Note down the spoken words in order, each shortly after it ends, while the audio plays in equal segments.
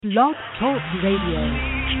Blog Talk Radio.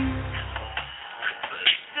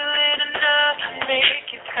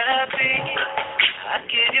 I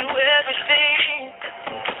give you everything,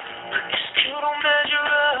 you still don't measure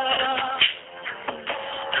up.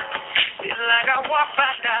 Feel like I walk by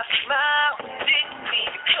that smile, didn't mean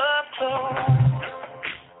to come close.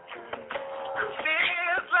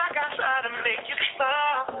 Feels like I try to make you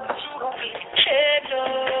smile, but you don't even care, no.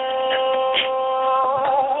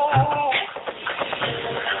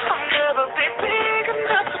 I'll never be big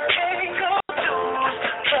enough to pay your dues,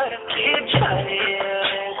 but I keep trying.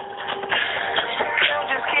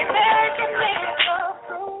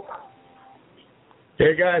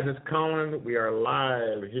 Hey guys, it's Colin. We are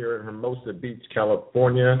live here in Hermosa Beach,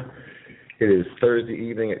 California. It is Thursday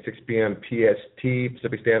evening at 6 p.m. PST,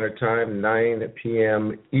 Pacific Standard Time, 9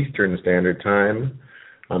 p.m. Eastern Standard Time.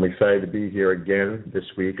 I'm excited to be here again this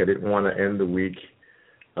week. I didn't want to end the week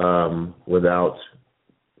without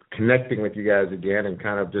connecting with you guys again and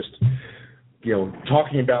kind of just,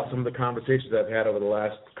 talking about some of the conversations I've had over the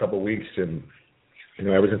last couple of weeks. And,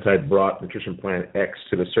 ever since I brought Nutrition Plan X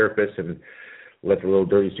to the surface and let the little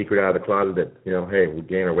dirty secret out of the closet that, hey, we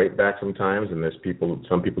gain our weight back sometimes, and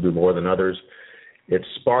some people do more than others. It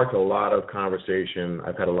sparked a lot of conversation.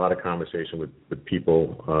 I've had a lot of conversation with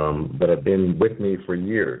people that have been with me for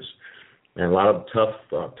years, and a lot of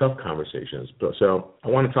tough conversations. So I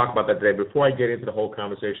want to talk about that today. Before I get into the whole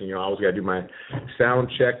conversation, I always got to do my sound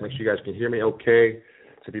check, make sure you guys can hear me okay.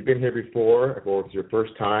 So if you've been here before, or if it's your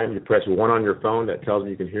first time, you press 1 on your phone. That tells me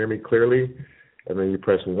you can hear me clearly. And then you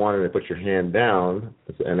press 1 and it puts your hand down,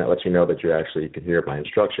 and that lets you know that you can hear my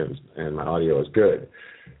instructions and my audio is good.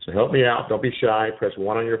 So help me out. Don't be shy. Press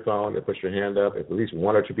 1 on your phone. It puts your hand up. If at least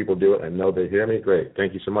 1 or 2 people do it and know they hear me, great.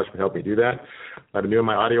 Thank you so much for helping me do that. I've been doing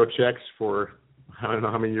my audio checks for I don't know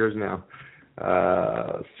how many years now,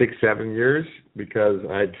 6, 7 years, because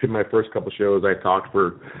I did my first couple shows. I talked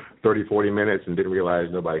for 30, 40 minutes and didn't realize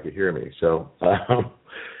nobody could hear me. So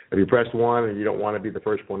if you press 1 and you don't want to be the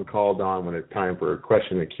first one called on when it's time for a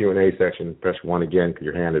question in the Q&A section, press 1 again because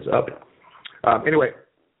your hand is up. Anyway,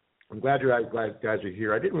 I'm glad you guys are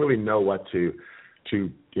here. I didn't really know what to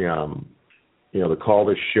call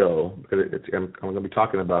this show, because I'm going to be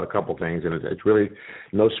talking about a couple things, and it's really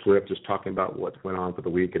no script, just talking about what went on for the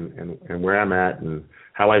week and where I'm at and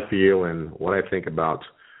how I feel and what I think about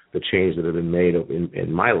the change that have been made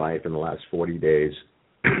in my life in the last 40 days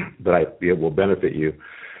that I feel will benefit you.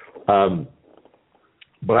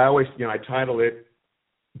 But I always, I title it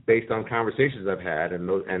based on conversations I've had,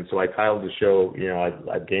 and so I titled the show,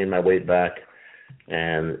 I've gained my weight back,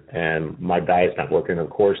 and my diet's not working. Of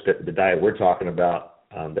course, the diet we're talking about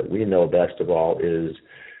that we know best of all is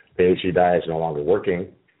the HG diet is no longer working.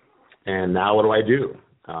 And now what do I do?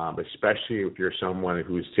 Especially if you're someone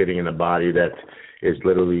who's sitting in a body that is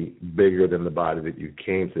literally bigger than the body that you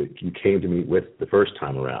came to meet with the first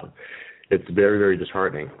time around. It's very, very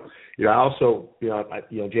disheartening. I also,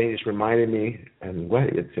 Jane just reminded me, and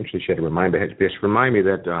it's interesting she had to remind me that,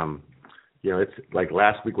 it's like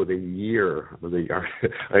last week was a year, the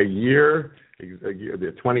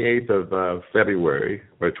 28th of February,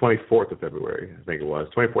 or 24th of February, I think it was.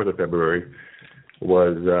 24th of February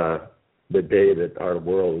was the day that our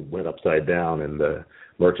world went upside down, and the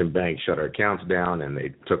merchant bank shut our accounts down, and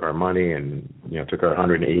they took our money and, took our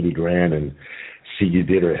 $180,000 and seized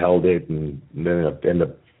or held it, and then ended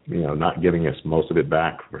up, not giving us most of it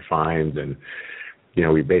back for fines. And,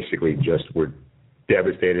 we basically just were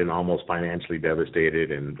devastated, and almost financially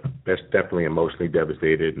devastated, and definitely emotionally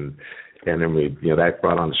devastated. And then we, that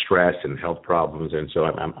brought on stress and health problems. And so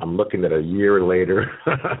I'm looking at a year later,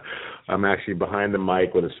 I'm actually behind the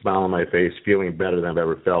mic with a smile on my face, feeling better than I've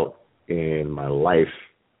ever felt in my life.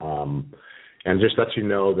 And just lets you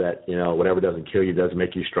know that, whatever doesn't kill you does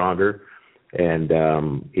make you stronger. And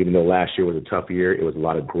even though last year was a tough year, it was a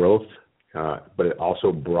lot of growth, but it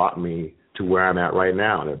also brought me to where I'm at right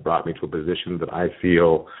now, and it brought me to a position that I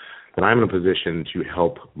feel that I'm in a position to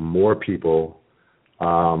help more people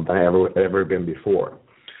than I've ever been before.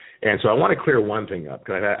 And so I want to clear one thing up,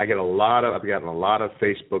 because I've gotten a lot of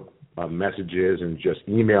Facebook messages and just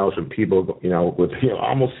emails from people, with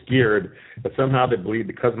almost scared, but somehow they believe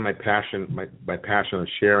because of my passion of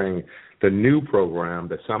sharing the new program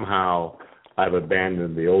that somehow I've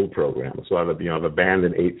abandoned the old program. So I've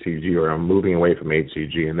abandoned HCG, or I'm moving away from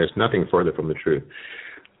HCG, and there's nothing further from the truth.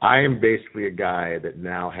 I am basically a guy that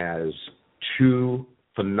now has 2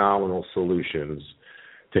 phenomenal solutions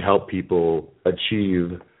to help people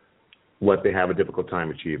achieve what they have a difficult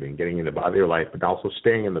time achieving, getting in the body of their life, but also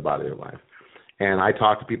staying in the body of their life. And I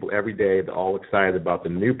talk to people every day. They're all excited about the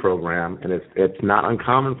new program, and it's not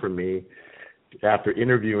uncommon for me after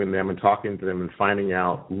interviewing them and talking to them and finding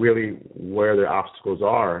out really where their obstacles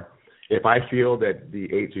are, if I feel that the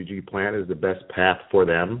HCG plan is the best path for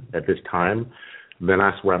them at this time, then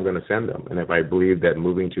that's where I'm going to send them. And if I believe that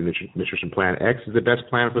moving to Nutrition Plan X is the best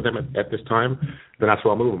plan for them at this time, then that's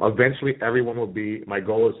where I'll move them. Eventually, my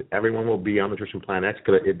goal is everyone will be on Nutrition Plan X,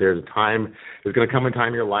 because there's going to come a time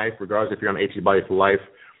in your life, regardless if you're on HCG Body for Life,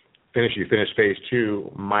 you finish phase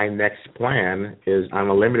 2, my next plan is I'm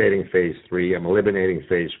eliminating phase 3, I'm eliminating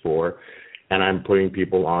phase 4, and I'm putting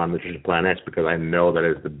people on Nutrition Plan X because I know that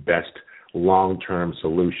is the best long-term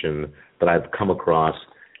solution that I've come across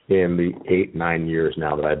in the 8-9 years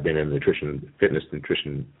now that I've been in the fitness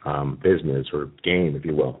nutrition business or game, if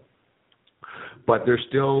you will. But there's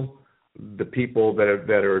still the people that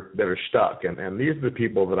are stuck, and these are the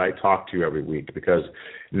people that I talk to every week, because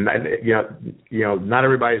not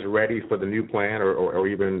everybody's ready for the new plan or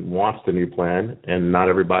even wants the new plan, and not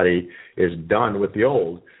everybody is done with the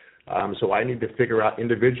old. So I need to figure out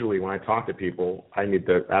individually when I talk to people, I need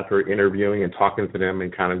to, after interviewing and talking to them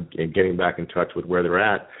and kind of getting back in touch with where they're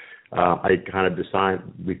at,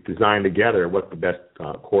 we design together what the best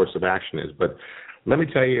course of action is. But let me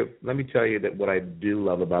tell you that what I do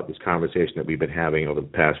love about this conversation that we've been having over the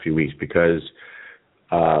past few weeks, because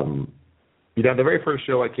the very first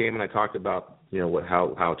show I came and I talked about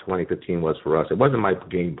how 2015 was for us. It wasn't my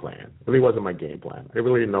game plan. It really wasn't my game plan. I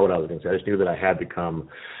really didn't know what I was going to say. I just knew that I had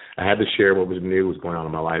to share what was new, was going on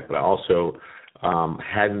in my life, but I also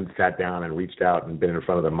hadn't sat down and reached out and been in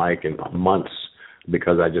front of the mic in months,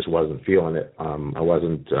 because I just wasn't feeling it. I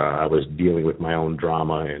was dealing with my own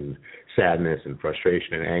drama and sadness and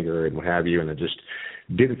frustration and anger and what have you, and I just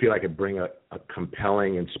didn't feel I could bring a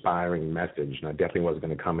compelling, inspiring message. And I definitely wasn't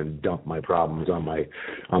going to come and dump my problems on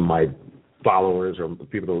my followers or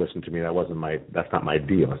people that listen to me. That's not my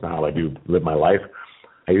deal. That's not how I do live my life.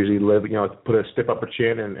 I usually put a stiff upper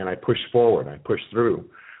chin and I push forward. I push through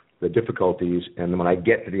the difficulties, and then when I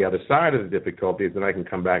get to the other side of the difficulties, then I can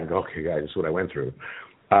come back and go, okay, guys, this is what I went through.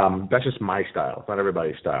 That's just my style. It's not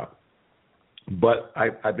everybody's style. But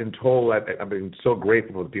I've been told, I've been so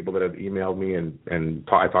grateful for the people that have emailed me and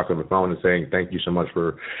I talked on the phone and saying, thank you so much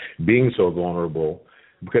for being so vulnerable,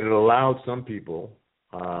 because it allowed some people,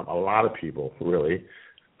 a lot of people really,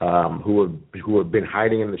 who have been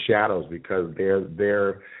hiding in the shadows, because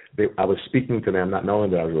I was speaking to them, not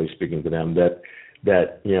knowing that I was really speaking to them, that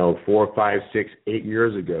 4, 5, 6, 8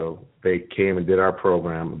 years ago, they came and did our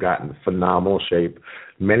program, got in phenomenal shape.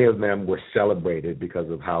 Many of them were celebrated because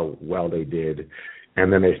of how well they did,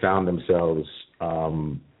 and then they found themselves,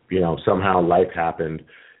 somehow life happened,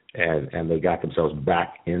 and they got themselves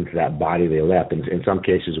back into that body they left. And in some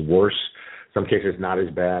cases worse, some cases not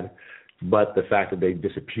as bad. But the fact that they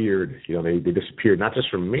disappeared, they disappeared not just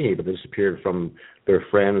from me, but they disappeared from their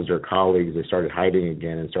friends, their colleagues. They started hiding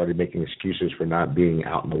again and started making excuses for not being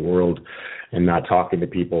out in the world and not talking to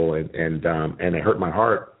people, and it hurt my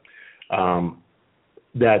heart.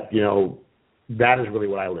 That is really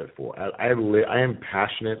what I live for. I am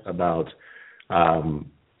passionate about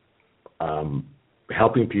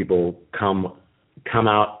helping people come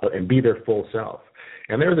out and be their full self.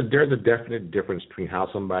 And there's a definite difference between how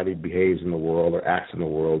somebody behaves in the world or acts in the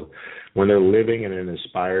world when they're living in an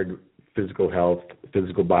inspired physical health,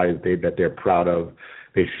 physical body that they're proud of,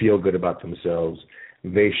 they feel good about themselves.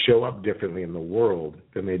 They show up differently in the world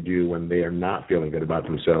than they do when they are not feeling good about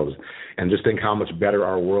themselves. And just think how much better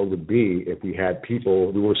our world would be if we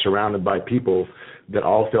were surrounded by people that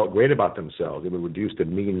all felt great about themselves. It would reduce the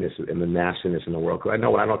meanness and the nastiness in the world. Because I know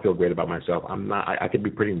when I don't feel great about myself, I could be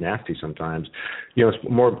pretty nasty sometimes. It's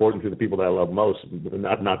more important to the people that I love most,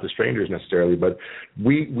 not the strangers necessarily, but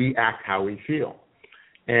we act how we feel.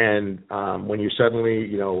 And when you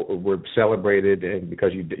suddenly, were celebrated, and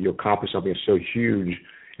because you accomplished something so huge,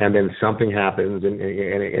 and then something happens, and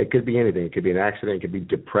it could be anything. It could be an accident. It could be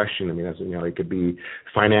depression. I mean, it could be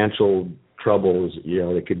financial troubles.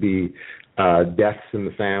 It could be deaths in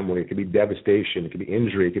the family. It could be devastation. It could be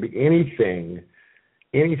injury. It could be anything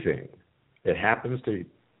that happens to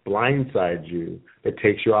blindside you, that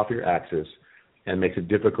takes you off your axis and makes it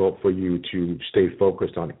difficult for you to stay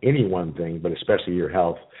focused on any one thing, but especially your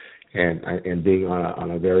health and being on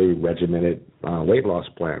a very regimented weight loss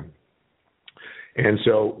plan. And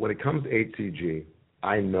so when it comes to HCG,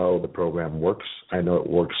 I know the program works. I know it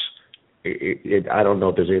works. I don't know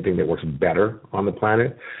if there's anything that works better on the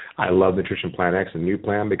planet. I love Nutrition Plan X, a new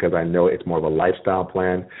plan, because I know it's more of a lifestyle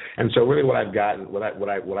plan. And so really what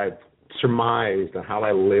I've surmised on how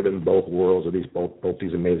I live in both worlds of both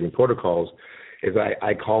these amazing protocols is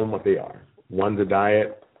I call them what they are. One's a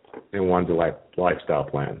diet and one's a lifestyle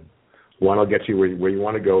plan. One will get you where you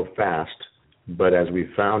want to go fast, But as we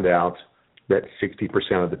found out that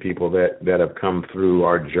 60% of the people that have come through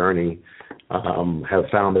our journey have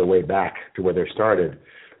found their way back to where they started.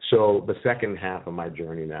 So the second half of my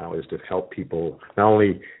journey now is to help people not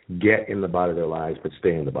only get in the body of their lives, but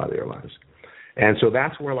stay in the body of their lives. And so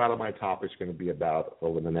that's where a lot of my topics are going to be about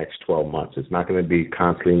over the next 12 months. It's not going to be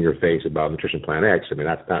constantly in your face about Nutrition Plan X. I mean,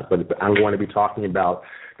 that's not. But I'm going to be talking about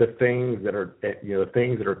the things that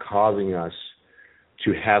are causing us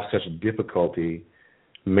to have such difficulty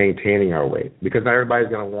maintaining our weight, because not everybody's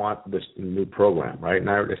going to want this new program, right?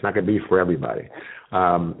 Now, it's not going to be for everybody.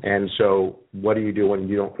 And so, what do you do when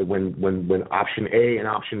you don't? When option A and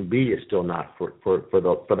option B is still not for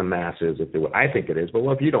the masses? If what I think it is, but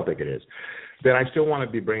what if you don't think it is? Then I still want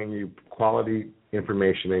to be bringing you quality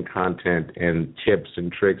information and content and tips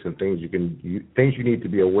and tricks and things things you need to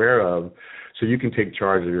be aware of, so you can take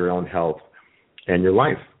charge of your own health and your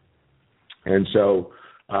life. And so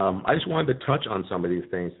I just wanted to touch on some of these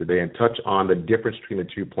things today and touch on the difference between the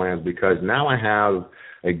two plans, because now I have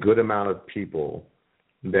a good amount of people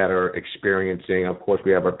that are experiencing. Of course,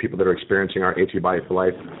 we have our people that are experiencing our HE Body for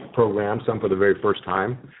Life program, some for the very first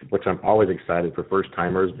time, which I'm always excited for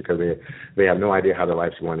first-timers, because they have no idea how their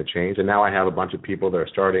life's going to change. And now I have a bunch of people that are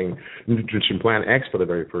starting Nutrition Plan X for the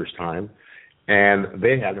very first time, and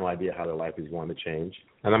they have no idea how their life is going to change.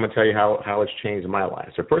 And I'm going to tell you how it's changed my life.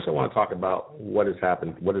 So first I want to talk about what has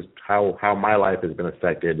happened, how my life has been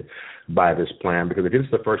affected by this plan, because if this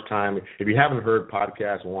is the first time, if you haven't heard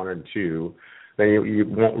podcasts 1 and 2, then you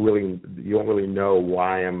won't really know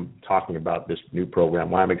why I'm talking about this new program,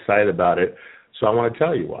 why I'm excited about it. So I want to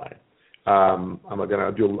tell you why. I'm going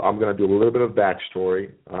to do a little bit of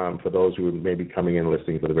backstory for those who may be coming in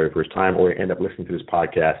listening for the very first time, or end up listening to this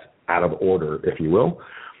podcast out of order, if you will.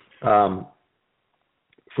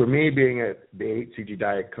 For me, being the HCG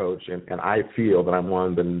diet coach, and I feel that I'm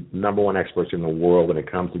one of the number one experts in the world when it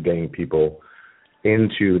comes to getting people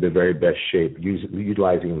into the very best shape,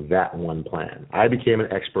 utilizing that one plan. I became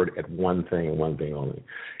an expert at one thing and one thing only.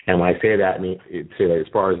 And when I say that, I mean as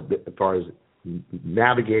far as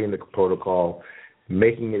navigating the protocol,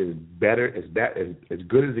 making it as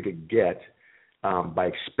good as it could get,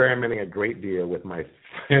 by experimenting a great deal with my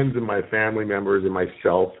friends and my family members and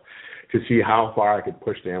myself to see how far I could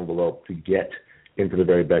push the envelope to get into the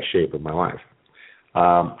very best shape of my life.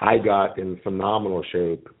 I got in phenomenal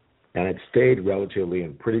shape, and it stayed relatively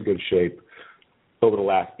in pretty good shape over the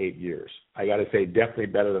last 8 years. I got to say, definitely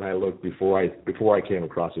better than I looked before I came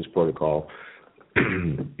across this protocol, 8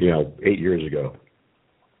 years ago.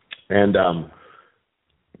 And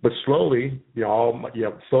but slowly,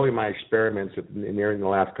 slowly my experiments nearing the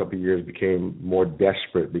last couple of years became more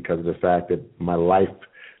desperate because of the fact that my life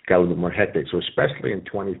got a little bit more hectic. So especially in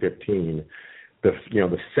 2015,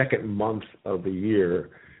 the second month of the year,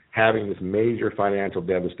 having this major financial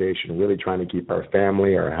devastation, really trying to keep our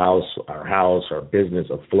family, our house, our business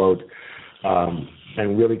afloat,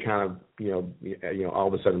 and really kind of, all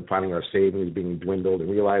of a sudden finding our savings being dwindled and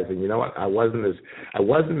realizing, I wasn't as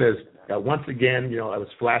once again, I was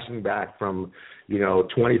flashing back from,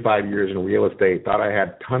 25 years in real estate, thought I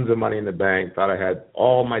had tons of money in the bank, thought I had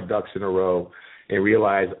all my ducks in a row, and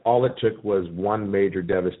realized all it took was one major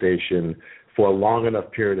devastation for a long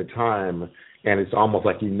enough period of time. And it's almost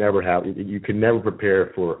like you can never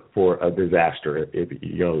prepare for a disaster.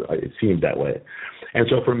 It seemed that way. And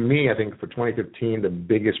so for me, I think for 2015,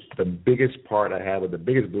 the biggest part I had, or the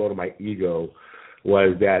biggest blow to my ego,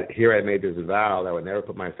 was that here I made this vow that I would never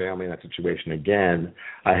put my family in that situation again.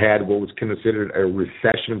 I had what was considered a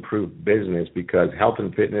recession-proof business, because health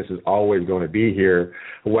and fitness is always going to be here.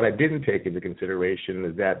 But what I didn't take into consideration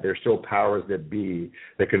is that there's still powers that be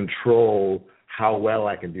that control how well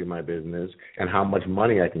I can do my business and how much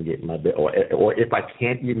money I can get in my business, or if I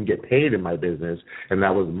can't even get paid in my business, and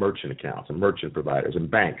that was merchant accounts and merchant providers and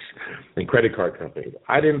banks and credit card companies.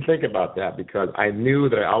 I didn't think about that because I knew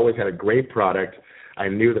that I always had a great product. I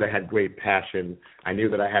knew that I had great passion. I knew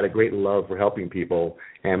that I had a great love for helping people,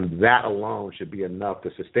 and that alone should be enough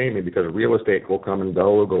to sustain me, because real estate will come and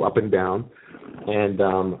go, will go up and down,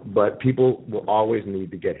 but people will always need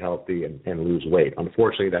to get healthy and lose weight.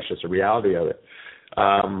 Unfortunately, that's just a reality of it.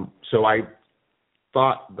 So I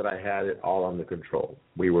thought that I had it all under control.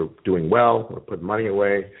 We were doing well. We were putting money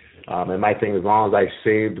away. And my thing, as long as I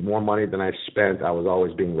saved more money than I spent, I was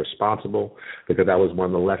always being responsible, because that was one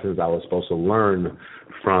of the lessons I was supposed to learn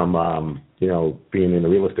from, being in the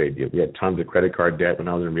real estate deal. We had tons of credit card debt when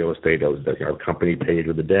I was in real estate. Our company paid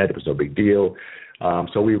for the debt. It was no big deal.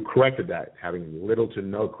 So we corrected that, having little to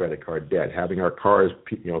no credit card debt, having our cars,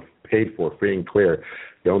 paid for free and clear.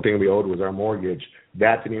 The only thing we owed was our mortgage.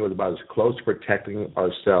 That to me was about as close to protecting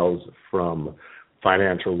ourselves from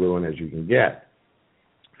financial ruin as you can get.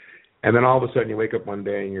 And then all of a sudden you wake up one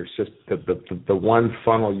day and your the one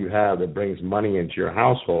funnel you have that brings money into your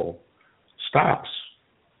household stops.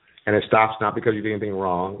 And it stops not because you did anything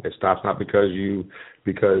wrong. It stops not because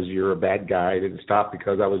you're a bad guy. It didn't stop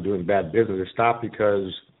because I was doing bad business. It stopped because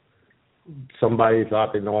somebody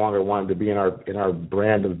thought they no longer wanted to be in our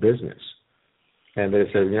brand of business. And they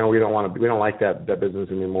said, we don't like that business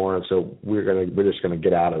anymore, so we're just gonna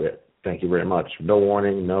get out of it. Thank you very much. No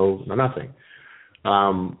warning, no nothing.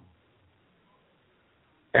 And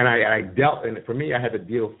for me, I had to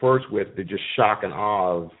deal first with the just shock and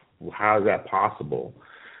awe of how is that possible.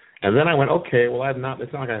 And then I went, okay, well, it's not like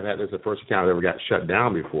this is the first account that ever got shut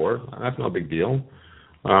down before. That's no big deal.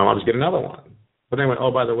 I'll just get another one. But then I went,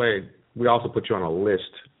 oh, by the way, we also put you on a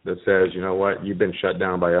list that says, you know what, you've been shut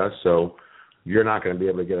down by us, so you're not going to be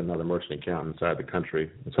able to get another merchant account inside the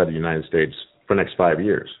country, inside the United States, for the next 5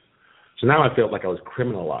 years. So now I felt like I was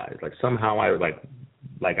criminalized, like somehow I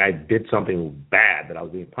did something bad that I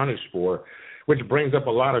was being punished for, which brings up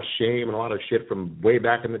a lot of shame and a lot of shit from way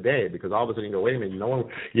back in the day, because all of a sudden you go, wait a minute,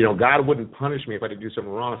 God wouldn't punish me if I did do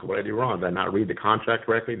something wrong. So what did I do wrong? Did I not read the contract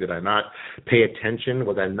correctly? Did I not pay attention?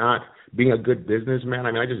 Was I not being a good businessman?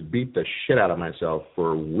 I just beat the shit out of myself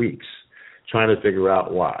for weeks trying to figure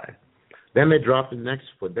out why. Then they dropped the next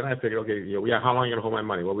foot. Then I figured, okay, how long are you going to hold my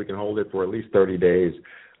money? Well, we can hold it for at least 30 days,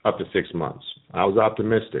 up to 6 months. I was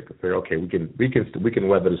optimistic. I figured, okay, we can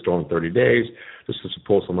weather the storm in 30 days, just to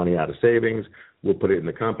pull some money out of savings. We'll put it in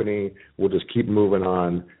the company. We'll just keep moving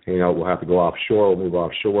on. We'll have to go offshore. We'll move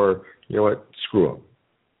offshore. You know what? Screw them.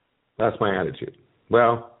 That's my attitude.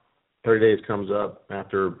 Well, 30 days comes up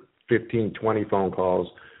after 15, 20 phone calls.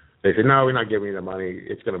 They say, no, we're not giving you the money.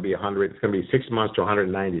 It's going to be 100. It's going to be 6 months to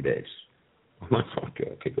 190 days. I'm like,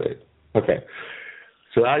 okay, great. Okay.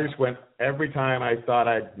 So I just went, every time I thought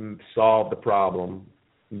I'd solved the problem,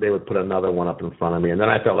 they would put another one up in front of me. And then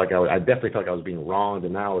I felt like I definitely felt like I was being wronged.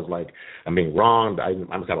 And now it was like, I'm being wronged. I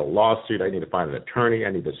must have a lawsuit. I need to find an attorney.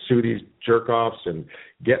 I need to sue these jerk-offs and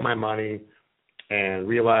get my money, and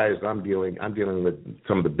realize I'm dealing with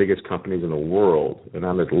some of the biggest companies in the world. And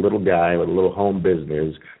I'm this little guy with a little home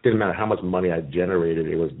business. Didn't matter how much money I generated.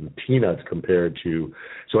 It was peanuts compared to.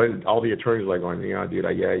 So all the attorneys were like going,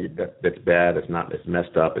 dude, that's bad. It's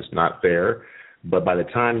messed up. It's not fair. But by the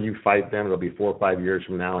time you fight them, it'll be 4 or 5 years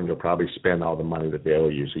from now, and you'll probably spend all the money that they owe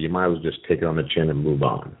you. So you might as well just take it on the chin and move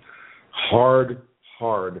on. Hard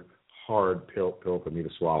pill for me to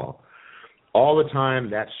swallow. All the time,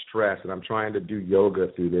 that stress, and I'm trying to do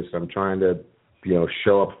yoga through this. I'm trying to,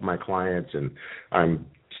 show up for my clients, and I'm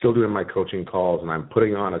still doing my coaching calls, and I'm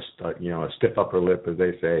putting on a stiff upper lip, as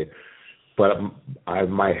they say. But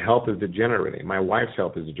my health is degenerating. My wife's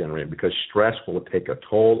health is degenerating because stress will take a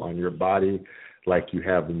toll on your body like you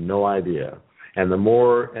have no idea. And the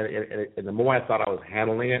more I thought I was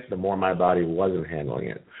handling it, the more my body wasn't handling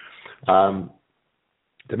it.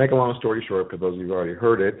 To make a long story short, because those of you who already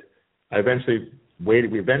heard it,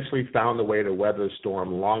 we eventually found a way to weather the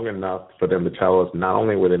storm long enough for them to tell us not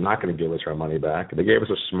only were they not going to give us our money back, they gave us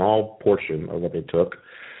a small portion of what they took,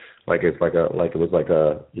 like it was like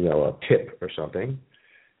a tip or something.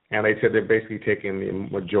 And they said they're basically taking the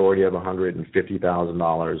majority of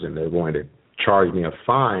 $150,000, and they're going to charge me a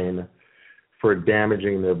fine for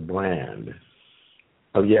damaging their brand.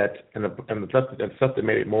 And the stuff that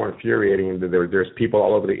made it more infuriating, there's people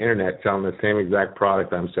all over the internet selling the same exact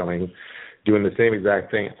product I'm selling, doing the same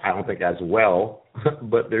exact thing, I don't think as well,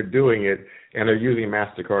 but they're doing it, and they're using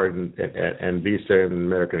MasterCard and Visa and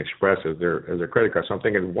American Express as their credit card. So I'm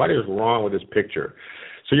thinking, what is wrong with this picture?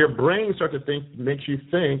 So your brain starts to makes you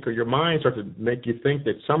think, or your mind starts to make you think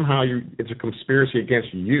that somehow it's a conspiracy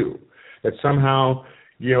against you, that somehow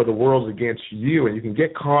the world's against you, and you can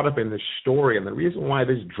get caught up in this story. And the reason why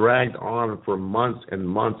this dragged on for months and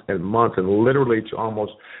months and months, and literally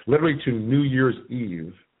to New Year's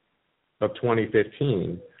Eve of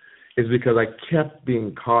 2015, is because I kept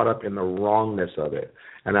being caught up in the wrongness of it,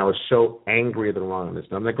 and I was so angry at the wrongness.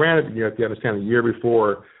 Now, granted, if you understand, a year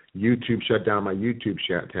before, YouTube shut down my YouTube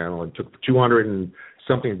channel and took 200 and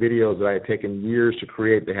something videos that I had taken years to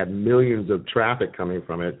create. They had millions of traffic coming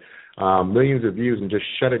from it. Millions of views, and just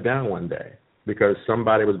shut it down one day because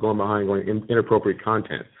somebody was going behind inappropriate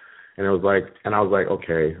content. And I was like,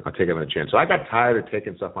 okay, I'll take it on the chin. So I got tired of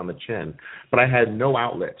taking stuff on the chin, but I had no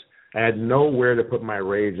outlet. I had nowhere to put my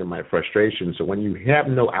rage and my frustration. So when you have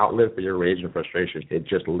no outlet for your rage and frustration, it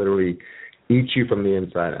just literally eats you from the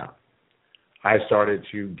inside out. I started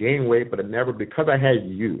to gain weight, but because I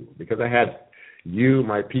had you,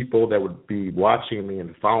 my people that would be watching me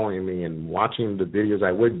and following me and watching the videos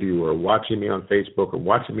I would do, or watching me on Facebook, or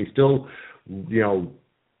watching me still,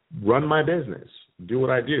 run my business, do what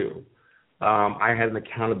I do. I had an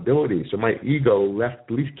accountability, so my ego at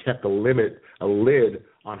least kept a lid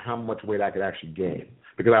on how much weight I could actually gain.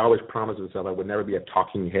 Because I always promised myself I would never be a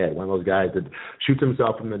talking head, one of those guys that shoots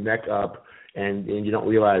himself from the neck up, and you don't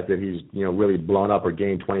realize that he's really blown up or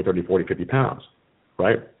gained 20, 30, 40, 50 pounds,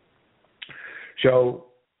 right? So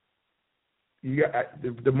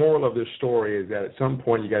the moral of this story is that at some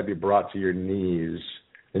point you got to be brought to your knees,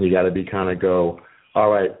 and you got to be kind of go, all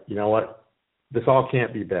right, you know what? This all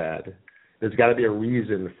can't be bad. There's got to be a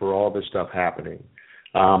reason for all this stuff happening.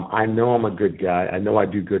 I know I'm a good guy. I know I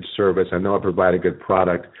do good service. I know I provide a good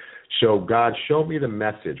product. So God, show me the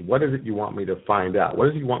message. What is it you want me to find out? What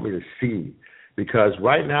is it you want me to see? Because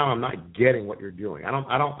right now I'm not getting what you're doing. I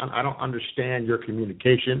don't understand your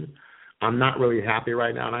communication. I'm not really happy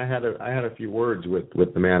right now. And I had a few words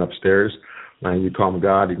with the man upstairs. You call him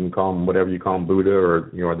God, you can call him whatever you call him, Buddha or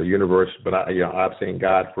the universe. But I'm saying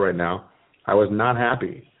God for right now. I was not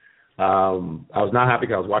happy. I was not happy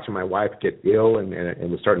because I was watching my wife get ill, and it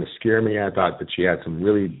was starting to scare me. I thought that she had some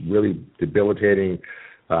really, really debilitating.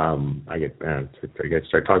 I get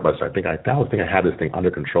start talking about this. I think I had this thing under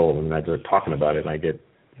control, and I started talking about it, and I get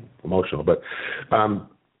emotional. But I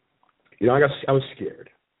was scared.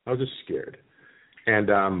 I was just scared, and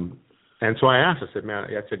so I asked. I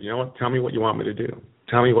said, you know what? Tell me what you want me to do.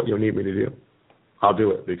 Tell me what you need me to do. I'll do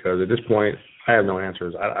it, because at this point I have no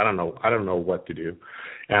answers. I don't know. I don't know what to do,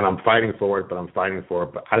 and I'm fighting for it. But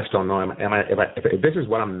I just don't know. If this is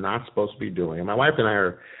what I'm not supposed to be doing? And my wife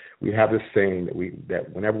and we have this saying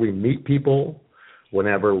that whenever we meet people,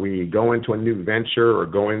 whenever we go into a new venture or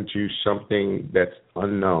go into something that's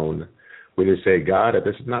unknown, we just say, God, if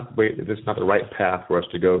this is not the right path for us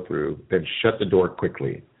to go through, then shut the door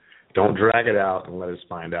quickly. Don't drag it out and let us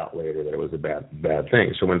find out later that it was a bad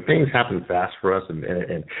thing. So when things happen fast for us and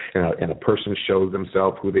a person shows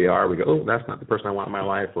themselves who they are, we go, oh, that's not the person I want in my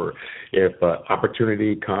life. Or if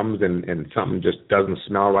opportunity comes and something just doesn't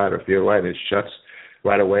smell right or feel right and it shuts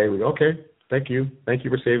right away, we go, okay, thank you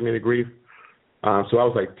for saving me the grief. So I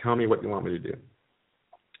was like, tell me what you want me to do.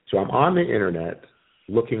 So I'm on the internet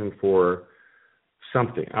looking for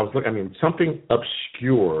something. Something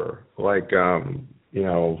obscure, like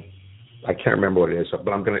I can't remember what it is,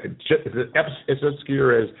 but it's as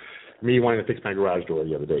obscure as me wanting to fix my garage door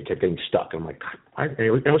the other day. It kept getting stuck. I'm like,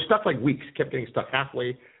 it was stuck like weeks. Kept getting stuck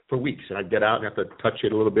halfway for weeks, and I'd get out and have to touch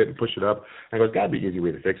it a little bit and push it up. And I go, there's got to be an easy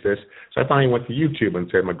way to fix this. So I finally went to YouTube and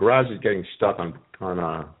said, my garage is getting stuck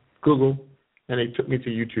on Google, and they took me to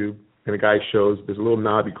YouTube. And the guy shows there's a little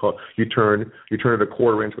knob you turn it a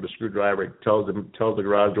 1/4 inch with a screwdriver. It tells the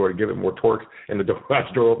garage door to give it more torque, and the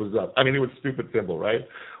garage door opens up. It was stupid simple, right?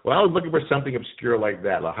 Well, I was looking for something obscure like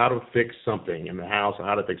that, like how to fix something in the house, or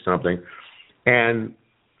how to fix something, and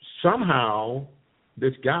somehow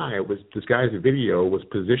this guy's video was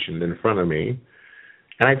positioned in front of me,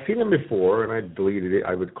 and I'd seen him before, and I deleted it.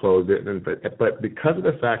 I would close it, but because of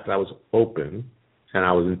the fact that I was open. And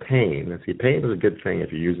I was in pain. And see, pain is a good thing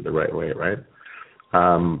if you use it the right way, right?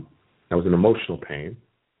 I was in emotional pain,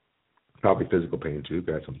 probably physical pain too.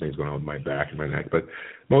 I had some things going on with my back and my neck, but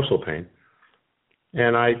emotional pain.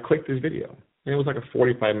 And I clicked this video. And it was like a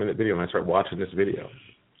 45-minute video, and I started watching this video.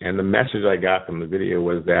 And the message I got from the video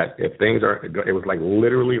was that if things aren't, it was like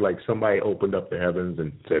literally like somebody opened up the heavens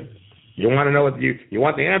and said, you want to know what you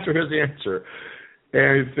want the answer? Here's the answer.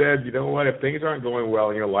 And he said, you know what? If things aren't going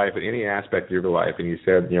well in your life, in any aspect of your life, and he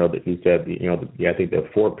said, I think the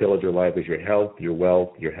 4 pillars of your life is your health, your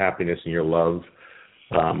wealth, your happiness, and your love,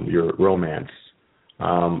 your romance.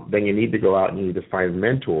 Then you need to go out and you need to find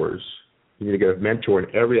mentors. You need to get a mentor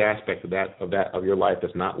in every aspect of your life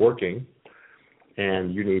that's not working,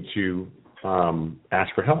 and you need to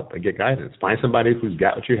ask for help and get guidance. Find somebody who's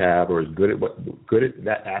got what you have or is good at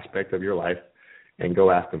that aspect of your life, and go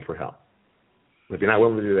ask them for help. If you're not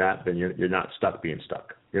willing to do that, then you're not stuck being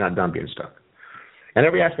stuck. You're not done being stuck. And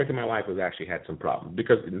every aspect of my life has actually had some problems.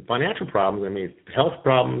 Because in financial problems, health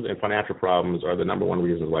problems and financial problems are the number one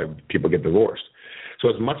reasons why people get divorced. So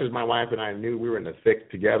as much as my wife and I knew we were in the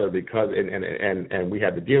thick together because and we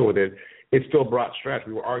had to deal with it, it still brought stress.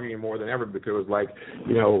 We were arguing more than ever because it was like,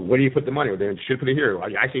 where do you put the money? They should put it here.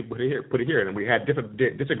 I say put it here. And we had different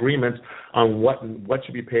disagreements on what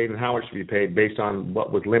should be paid and how it should be paid based on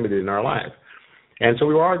what was limited in our life. And so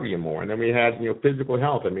we were arguing more, and then we had, physical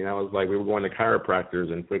health. I mean, I was like, we were going to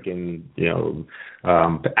chiropractors and freaking,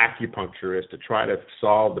 acupuncturists to try to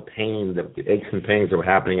solve the pain, the aches and pains that were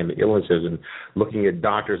happening and the illnesses, and looking at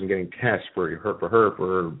doctors and getting tests for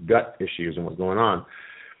her gut issues and what's going on.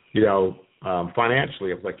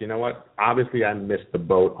 Financially, I was like, you know what? Obviously, I missed the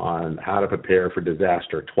boat on how to prepare for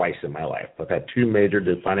disaster twice in my life. I've had two major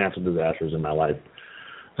financial disasters in my life.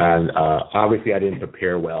 And obviously I didn't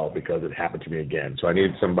prepare well because it happened to me again. So I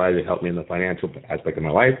needed somebody to help me in the financial aspect of my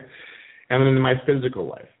life and then in my physical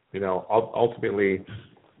life. Ultimately,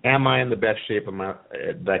 am I in the best shape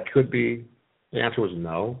that could be? The answer was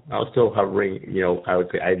no. I was still hovering, I would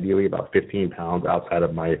say ideally about 15 pounds outside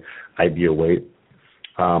of my ideal weight.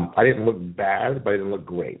 I didn't look bad, but I didn't look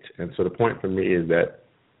great. And so the point for me is that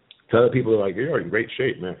to other people who are like, you're in great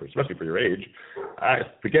shape, man, especially for your age. I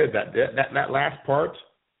forget that last part.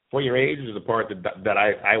 For your age is the part that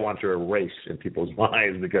I want to erase in people's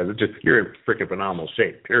minds, because it's just, you're in freaking phenomenal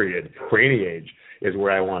shape, period. For any age is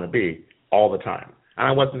where I want to be all the time. And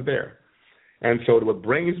I wasn't there. And so what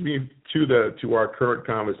brings me to our current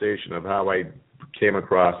conversation of how I came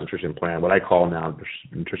across Nutrition Plan, what I call now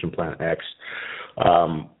Nutrition Plan X,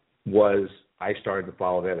 was I started to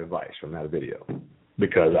follow that advice from that video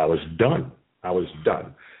because I was done.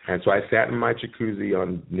 And so I sat in my jacuzzi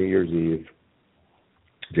on New Year's Eve.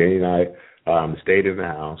 Janie and I stayed in the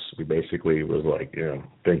house. We basically was like,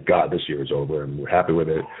 thank God this year is over, and we're happy with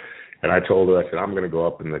it. And I told her, I said, I'm going to go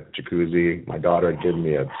up in the jacuzzi. My daughter had given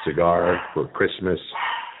me a cigar for Christmas,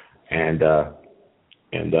 and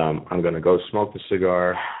I'm going to go smoke the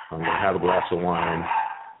cigar. I'm going to have a glass of wine,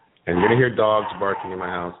 and you're going to hear dogs barking in my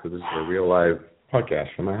house because this is a real live podcast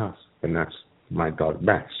from my house, and that's my dog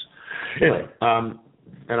Max. Anyway, and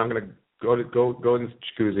I'm going to go in the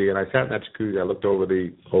jacuzzi, and I sat in that jacuzzi. I looked over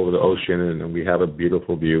the ocean, and we have a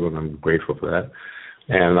beautiful view, and I'm grateful for that.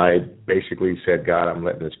 And I basically said, God, I'm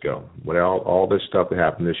letting this go. With all this stuff that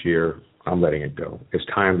happened this year, I'm letting it go. It's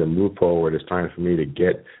time to move forward. It's time for me to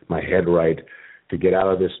get my head right, to get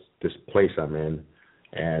out of this place I'm in,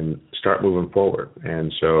 and start moving forward.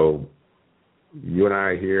 And so you and I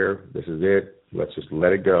are here. This is it. Let's just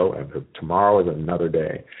let it go. And tomorrow is another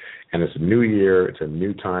day. And it's a new year, it's a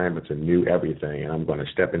new time, it's a new everything, and I'm going to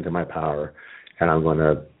step into my power, and I'm going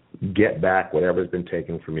to get back whatever's been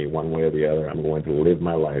taken from me one way or the other. I'm going to live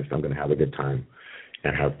my life. I'm going to have a good time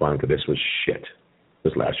and have fun, because this was shit.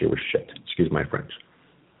 This last year was shit. Excuse my French.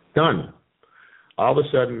 Done. All of a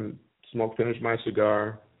sudden, finished my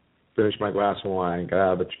cigar, finished my glass of wine, got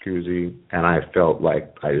out of the jacuzzi, and I felt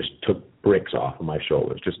like I just took bricks off of my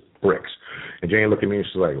shoulders, just bricks. And Jane looked at me and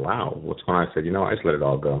she's like, wow, what's going on? I said, I just let it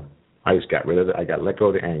all go. I just got rid of it. I let go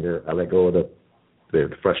of the anger. I let go of the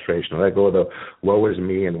frustration. I let go of the woe is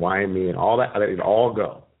me and why me and all that. I let it all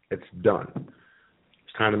go. It's done.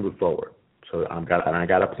 It's time to move forward. So I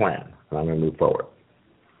got a plan, and I'm going to move forward.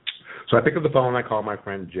 So I picked up the phone and I called my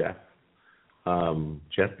friend Jeff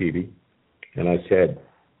Beebe, and I said,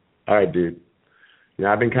 all right, dude,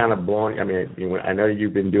 I've been kind of blown. I mean, I know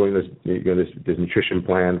you've been doing this nutrition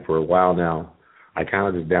plan for a while now. I kind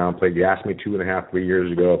of just downplayed. You asked me 2.5, 3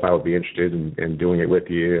 years ago if I would be interested in doing it with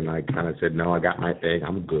you, and I kind of said, no, I got my thing.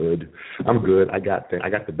 I'm good. I got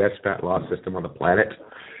the best fat loss system on the planet,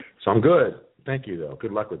 so I'm good. Thank you, though.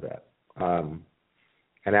 Good luck with that.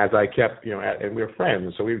 And as I kept, and we were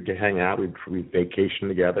friends, so we would hang out. We'd vacation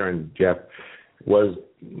together, and Jeff was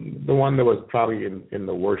the one that was probably in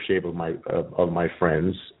the worst shape of my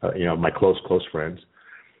friends, my close friends.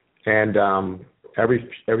 And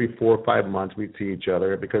every 4 or 5 months we'd see each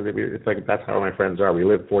other, because it's like that's how my friends are. We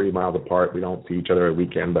live 40 miles apart. We don't see each other a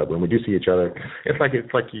weekend, but when we do see each other, it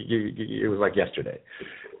was like yesterday.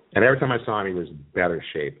 And every time I saw him, he was in better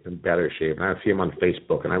shape. And I see him on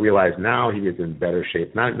Facebook, and I realize now he is in better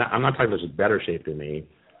shape. I'm not talking about just better shape than me.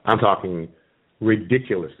 I'm talking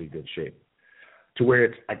ridiculously good shape, to where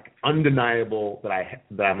it's like undeniable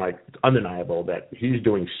it's undeniable that he's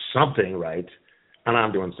doing something right and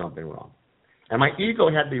I'm doing something wrong. And my ego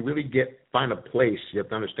had to really find a place. You have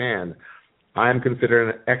to understand, I'm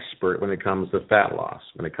considered an expert when it comes to fat loss.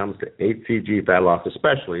 When it comes to HCG fat loss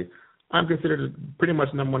especially, I'm considered pretty much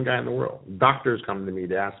the number one guy in the world. Doctors come to me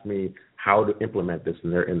to ask me how to implement this in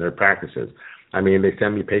their practices. I mean, they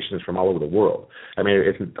send me patients from all over the world. I mean,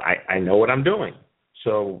 I know what I'm doing.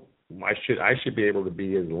 So I should be able to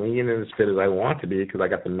be as lean and as fit as I want to be, because I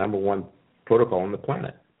got the number one protocol on the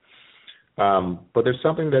planet. But there's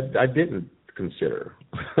something that I didn't consider.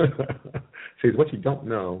 See, what you don't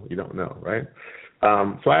know, right?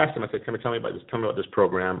 So I asked him, I said, tell me about this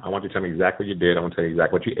program. I want you to tell me exactly what you did. I want to tell you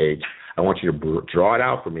exactly what you ate. I want you to draw it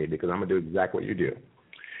out for me, because I'm going to do exactly what you do.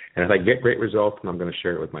 And if I get great results, then I'm going to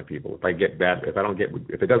share it with my people. If I get bad, if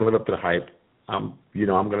it doesn't live up to the hype, I'm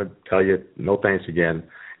going to tell you no thanks again,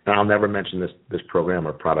 and I'll never mention this program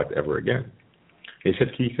or product ever again. He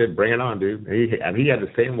said, bring it on, dude. And he had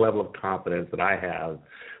the same level of confidence that I have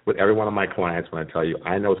with every one of my clients when I tell you,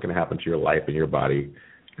 I know what's going to happen to your life and your body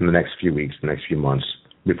in the next few weeks, the next few months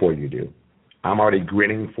before you do. I'm already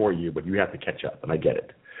grinning for you, but you have to catch up, and I get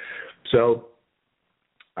it. So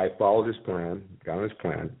I followed his plan, got on his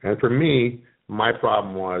plan. And for me, my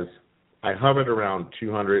problem was I hovered around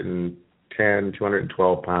 210,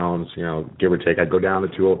 212 pounds, give or take. I'd go down to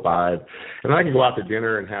 205. And then I could go out to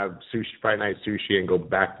dinner and have sushi, Friday night sushi, and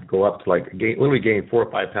go up to literally gain 4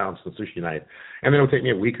 or 5 pounds on sushi night. And then it would take me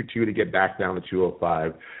a week or two to get back down to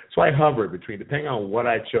 205. So I hovered between, depending on what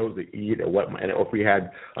I chose to eat or if we had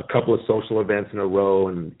a couple of social events in a row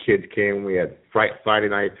and kids came, we had Friday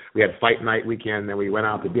night, we had fight night weekend, then we went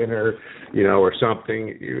out to dinner, or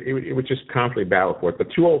something. It was just constantly battle for it. But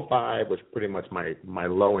 205 was pretty much my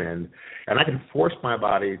low end. And I could force my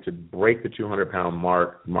body to break the 200-pound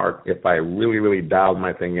mark if I really, really dialed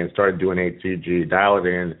my thing in, started doing HCG, dial it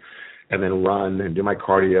in, and then run and do my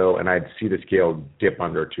cardio, and I'd see the scale dip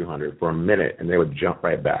under 200 for a minute, and they would jump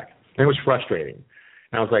right back. And it was frustrating.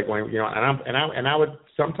 And I was like, and I would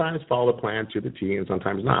sometimes follow the plan to the T, and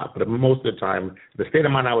sometimes not. But most of the time, the state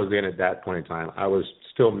of mind I was in at that point in time, I was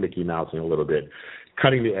still Mickey Mousing a little bit,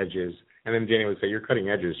 cutting the edges. And then Danny would say, you're cutting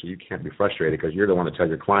edges, so you can't be frustrated because you're the one to tell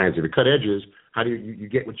your clients, if you cut edges, how do you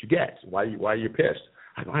get what you get? Why are you pissed?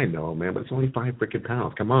 I know, man, but it's only 5 freaking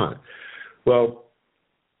pounds. Come on. Well,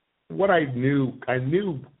 what I knew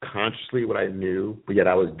consciously what I knew, but yet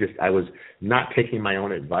I was not taking my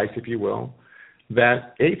own advice, if you will,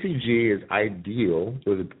 that ACG is ideal. It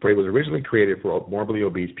was originally created for morbidly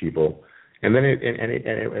obese people, and then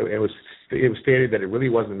it was stated that it really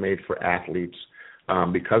wasn't made for athletes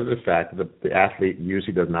because of the fact that the athlete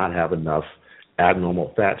usually does not have enough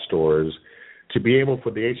abnormal fat stores to be able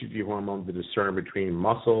for the HCG hormone to discern between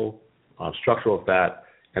muscle, structural fat,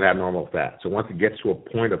 and abnormal fat. So once it gets to a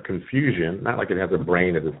point of confusion, not like it has a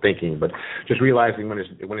brain that is thinking, but just realizing when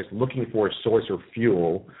it's looking for a source of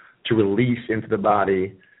fuel to release into the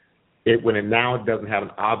body, when it now doesn't have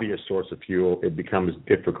an obvious source of fuel, it becomes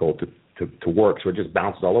difficult to work. So it just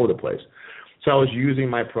bounces all over the place. So I was using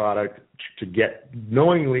my product to get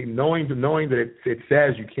knowing that it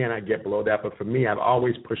says you cannot get below that, but for me, I've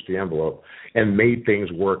always pushed the envelope and made things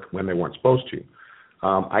work when they weren't supposed to.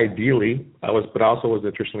 Ideally, but also was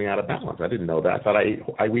nutritionally out of balance. I didn't know that. I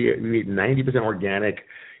thought we eat 90% organic.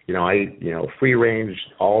 Free range,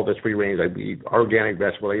 all this free range. I eat organic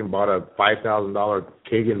vegetables. I even bought a $5,000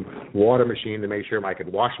 Kagan water machine to make sure I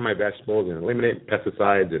could wash my vegetables and eliminate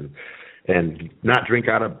pesticides and not drink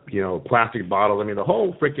out of plastic bottles. I mean, the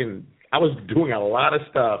whole freaking. I was doing a lot of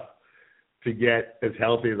stuff to get as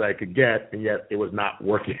healthy as I could get, and yet it was not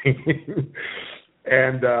working.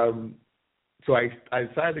 And so I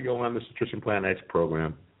decided to go on this Nutrition Plan X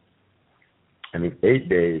program. And in 8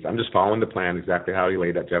 days, I'm just following the plan exactly how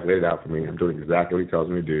Jeff laid it out for me. I'm doing exactly what he tells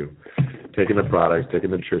me to do. Taking the products,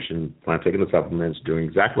 taking the nutrition plan, taking the supplements, doing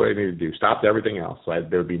exactly what I need to do. Stopped everything else. So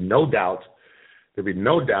there would be no doubt that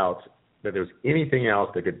there was anything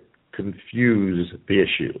else that could confuse the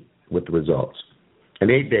issue with the results. In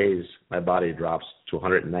 8 days, my body drops to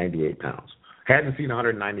 198 pounds. I hadn't seen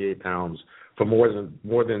 198 pounds for more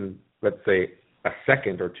than let's say a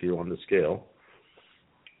second or two on the scale.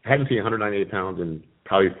 I hadn't seen 198 pounds in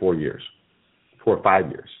probably 4 or 5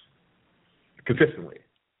 years, consistently.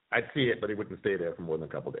 I'd see it, but it wouldn't stay there for more than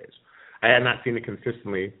a couple of days. I had not seen it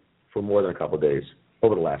consistently for more than a couple of days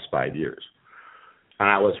over the last 5 years. And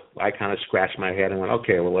I kind of scratched my head and went,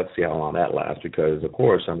 okay, well, let's see how long that lasts, because of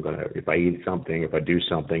course if I eat something, if I do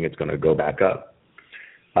something, it's going to go back up.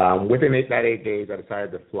 Within that 8 days, I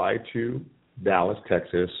decided to fly to Dallas,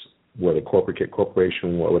 Texas, where the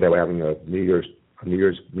corporation, where they were having a New Year's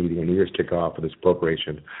meeting, a New Year's kickoff for this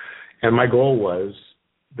corporation. And my goal was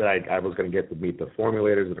that I was going to get to meet the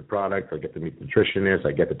formulators of the product, I get to meet the nutritionists,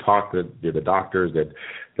 I get to talk to the doctors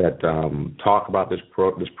that talk about this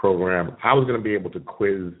program. I was going to be able to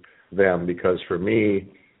quiz them, because for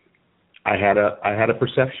me, I had a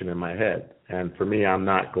perception in my head, and for me, I'm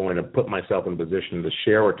not going to put myself in a position to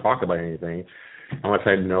share or talk about anything unless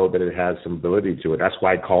I know that it has some validity to it. That's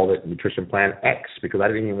why I called it Nutrition Plan X, because I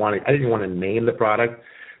didn't want to name the product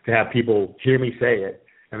to have people hear me say it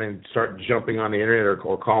and then start jumping on the internet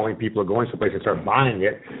or calling people or going someplace and start buying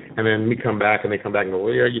it, and then they come back and go,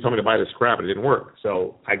 well, yeah, you told me to buy this crap, it didn't work.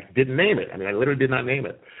 So I didn't name it. I mean, I literally did not name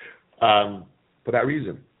it for that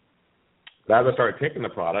reason. as I started taking the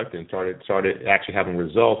product and started actually having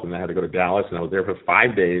results, and I had to go to Dallas, and I was there for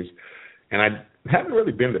 5 days, and I hadn't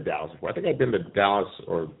really been to Dallas before. I think I'd been to Dallas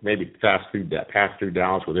or maybe passed through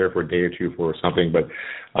Dallas, was there for a day or two for something, but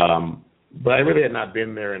I really had not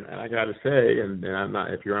been there, and I got to say, and I'm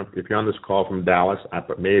not, if you're on this call from Dallas,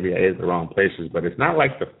 maybe I ate at the wrong places, but it's not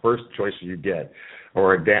like the first choices you get,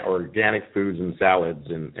 or organic foods and salads,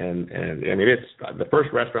 and I mean, it's the first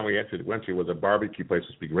restaurant we went to was a barbecue place,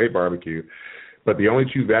 supposed to be great barbecue, but the only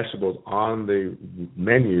two vegetables on the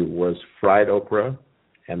menu was fried okra,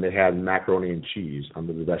 and they had macaroni and cheese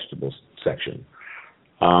under the vegetables section.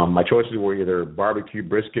 My choices were either barbecue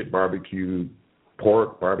brisket, barbecue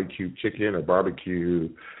pork, barbecue chicken, or barbecue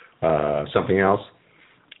something else,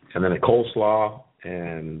 and then a coleslaw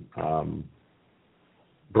and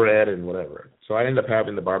bread and whatever. So I ended up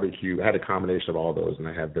having the barbecue. I had a combination of all those, and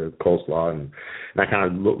I had the coleslaw, and I kind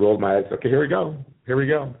of rolled my eyes. Okay, here we go,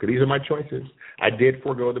 because these are my choices. I did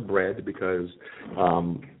forego the bread because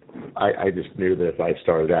I just knew that if I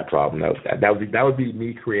started that problem, that would be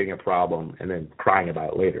me creating a problem and then crying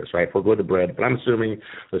about it later. So I forego the bread, but I'm assuming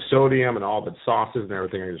the sodium and all the sauces and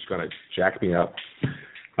everything are just going to jack me up.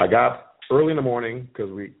 I got early in the morning because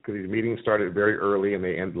these meetings started very early and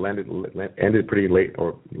they ended pretty late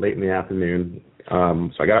or late in the afternoon.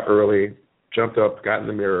 So I got up early, jumped up, got in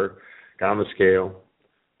the mirror, got on the scale,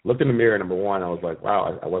 looked in the mirror. Number one, I was like,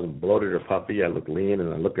 wow, I wasn't bloated or puffy. I looked lean,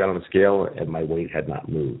 and I looked out on the scale, and my weight had not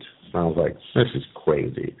moved. And I was like, this is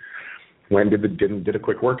crazy. Did a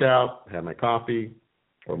quick workout, had my coffee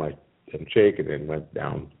or my shake, and then went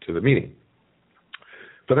down to the meeting.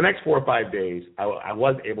 For the next 4 or 5 days, I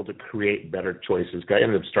was able to create better choices. I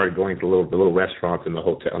ended up started going to the little restaurants in the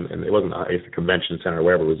hotel, and it wasn't a convention center or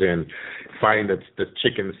wherever it was in, finding the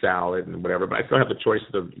chicken salad and whatever. But I still had the choices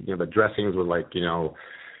of, the dressings were like,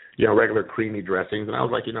 regular creamy dressings. And I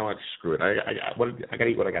was like, you know what, screw it. I got to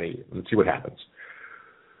eat what I got to eat and see what happens.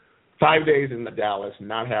 5 days in Dallas,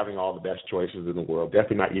 not having all the best choices in the world,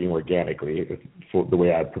 definitely not eating organically for the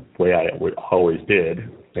way I always did,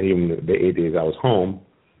 and even the 8 days I was home.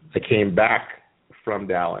 I came back from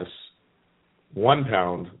Dallas 1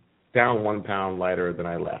 pound, down 1 pound lighter than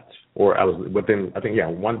I left. Or I was within,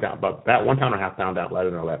 1 pound, about that 1 pound or half pound down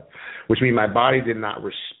lighter than I left, which means my body did not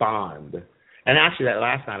respond. And actually, that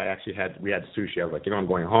last night we had sushi. I was like, I'm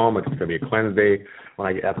going home. It's going to be a cleanse day.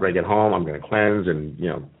 After I get home, I'm going to cleanse and,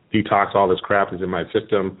 detox all this crap that's in my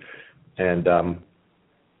system, and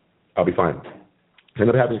I'll be fine. I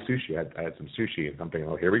ended up having sushi. I had some sushi, and I'm thinking,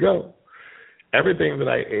 oh, here we go. Everything that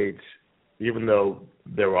I ate, even though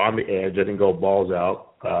they were on the edge, I didn't go balls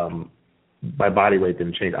out, my body weight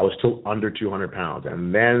didn't change. I was still under 200 pounds,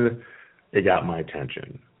 and then it got my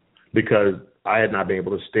attention because I had not been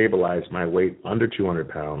able to stabilize my weight under 200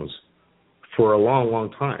 pounds for a long,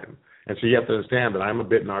 long time. And so you have to understand that I'm a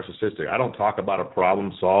bit narcissistic. I don't talk about a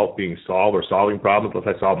problem being solved or solving problems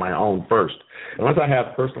unless I solve my own first. Unless I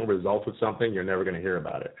have personal results with something, you're never going to hear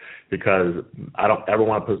about it because I don't ever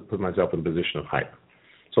want to put myself in a position of hype.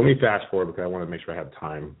 So let me fast forward because I want to make sure I have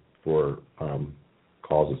time for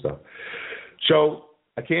calls and stuff. So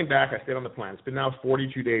I came back. I stayed on the plan. It's been now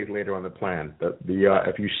 42 days later on the plan.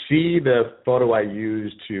 If you see the photo I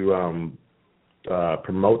used to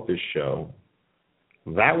promote this show,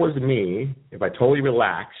 that was me. If I totally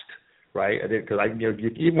relaxed, right? I did because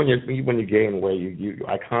even when you gain weight,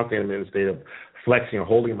 I constantly am in a state of flexing or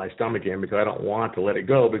holding my stomach in because I don't want to let it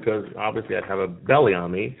go because obviously I'd have a belly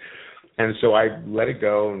on me, and so I let it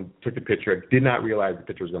go and took the picture. I did not realize the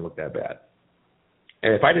picture was going to look that bad.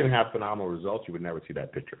 And if I didn't have phenomenal results, you would never see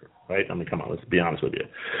that picture, right? I mean, come on, let's be honest with you.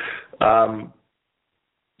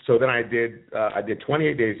 So then I did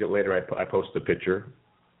 28 days later. I posted a picture,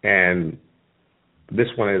 and this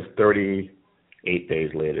one is 38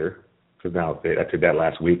 days later, because now I took that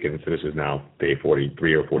last week, and so this is now day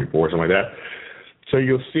 43 or 44, something like that. So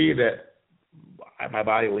you'll see that my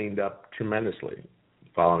body leaned up tremendously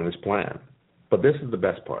following this plan. But this is the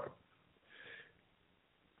best part.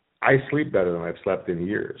 I sleep better than I've slept in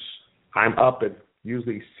years. I'm up at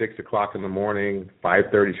usually 6 o'clock in the morning,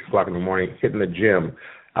 5:30, 6 o'clock in the morning, hitting the gym.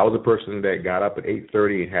 I was a person that got up at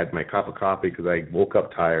 8:30 and had my cup of coffee because I woke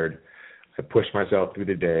up tired. I pushed myself through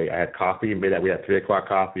the day. I had coffee. We had 3 o'clock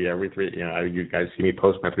coffee every 3. You guys see me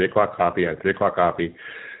post my 3 o'clock coffee. I had 3 o'clock coffee,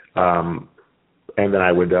 and then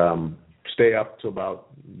I would stay up till about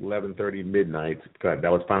 11:30 midnight. That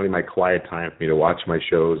was finally my quiet time for me to watch my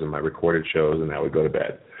shows and my recorded shows, and I would go to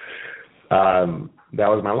bed. That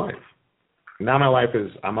was my life. Now my life is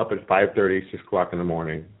I'm up at 5:30, 6 o'clock in the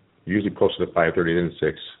morning, usually closer to 5:30 than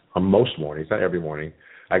 6 on most mornings, not every morning.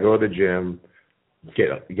 I go to the gym.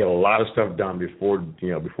 get a lot of stuff done before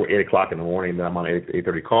 8:00 in the morning. Then I'm on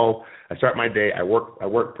 8:30 call. I start my day. I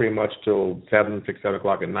work pretty much till 7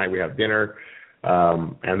 o'clock at night. We have dinner,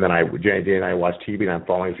 and then Jay and I watch TV, and I'm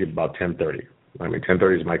falling asleep about 10:30. I mean,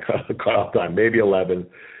 10:30 is my cutoff time, maybe 11,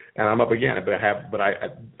 and I'm up again. But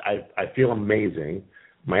I feel amazing.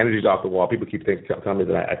 My energy's off the wall. People keep telling me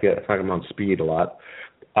that I feel like I'm on speed a lot,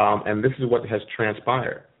 and this is what has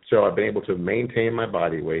transpired. So I've been able to maintain my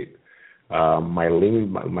body weight. I'm at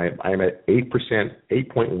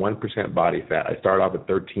 8.1% body fat. I started off at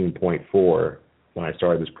 13.4 when I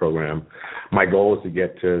started this program. My goal is to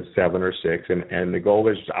get to 7 or 6, and the goal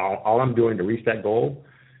is all I'm doing to reach that goal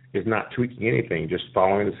is not tweaking anything, just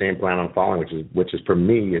following the same plan I'm following, which is for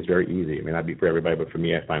me is very easy. It may not be for everybody, but for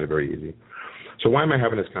me, I find it very easy. So why am I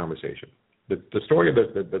having this conversation? The story,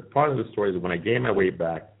 the part of the story is when I gain my weight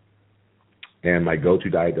back and my go-to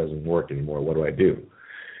diet doesn't work anymore, what do I do?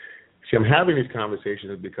 See, I'm having these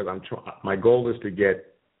conversations because my goal is to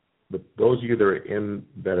get those of you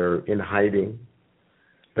that are in hiding,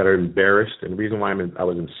 that are embarrassed, and the reason why I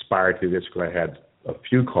was inspired to this because I had a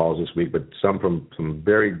few calls this week, but some from some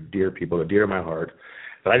very dear people, that dear to my heart,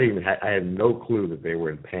 that I had no clue that they were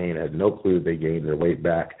in pain. I had no clue that they gained their weight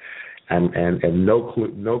back, and no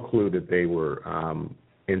clue that they were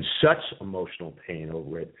in such emotional pain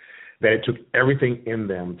over it that it took everything in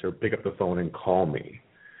them to pick up the phone and call me.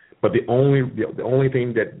 But the only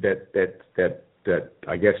thing that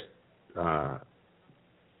I guess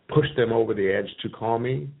pushed them over the edge to call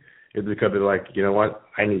me is because they're like, you know what,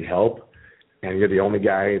 I need help, and you're the only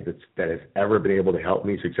guy that has ever been able to help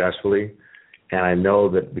me successfully, and I know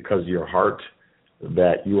that because of your heart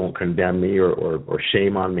that you won't condemn me or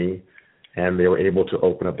shame on me, and they were able to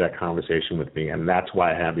open up that conversation with me, and that's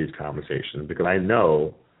why I have these conversations, because I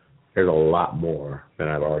know there's a lot more than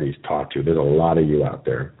I've already talked to. There's a lot of you out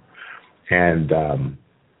there. And,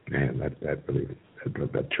 man, that really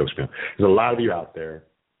chokes me up. There's a lot of you out there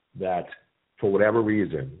that, for whatever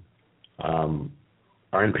reason,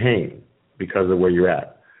 are in pain because of where you're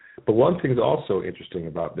at. But one thing is also interesting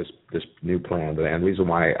about this new plan, and the reason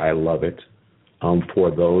why I love it, for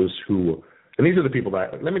those who, and these are the people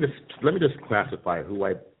that, let me just classify who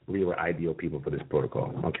I believe are ideal people for this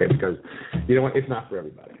protocol, okay? Because, you know what, it's not for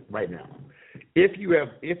everybody right now. If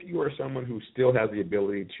you are someone who still has the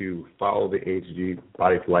ability to follow the HG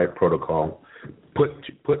Body for Life protocol, put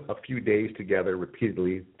a few days together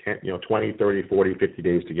repeatedly, 20, 30, 40, 50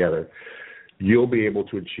 days together, you'll be able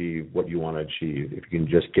to achieve what you want to achieve if you can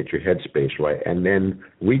just get your headspace right. And then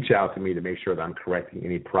reach out to me to make sure that I'm correcting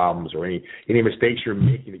any problems or any mistakes you're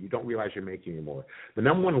making that you don't realize you're making anymore. The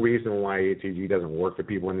number one reason why HCG doesn't work for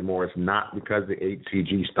people anymore is not because the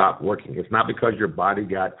HCG stopped working. It's not because your body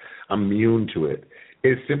got immune to it.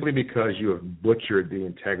 It's simply because you have butchered the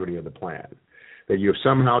integrity of the plan. That you've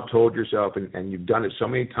somehow told yourself, and you've done it so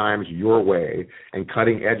many times your way, and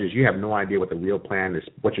cutting edges, you have no idea what the real plan is,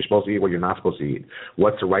 what you're supposed to eat, what you're not supposed to eat,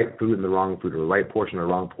 what's the right food and the wrong food, or the right portion or the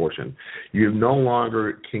wrong portion. You no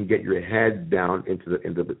longer can get your head down into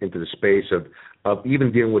the space of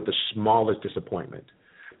even dealing with the smallest disappointment.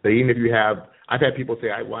 That even if you have, I've had people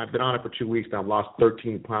say, I've been on it for 2 weeks, and I've lost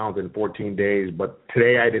 13 pounds in 14 days, but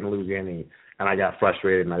today I didn't lose any, and I got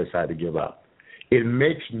frustrated, and I decided to give up. It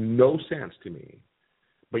makes no sense to me,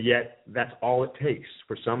 but yet that's all it takes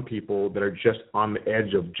for some people that are just on the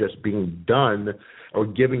edge of just being done or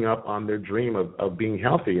giving up on their dream of being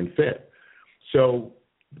healthy and fit. So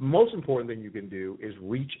the most important thing you can do is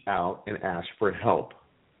reach out and ask for help.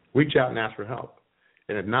 Reach out and ask for help.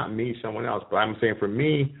 And if not me, someone else. But I'm saying for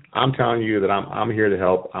me, I'm telling you that I'm here to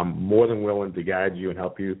help. I'm more than willing to guide you and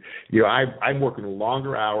help you. I'm working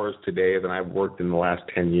longer hours today than I've worked in the last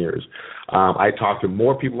 10 years. I talk to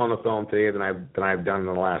more people on the phone today than I've done in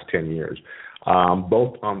the last 10 years,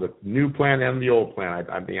 both on the new plan and the old plan.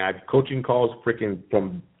 I mean, I have coaching calls freaking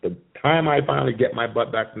from the time I finally get my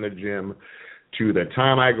butt back from the gym to the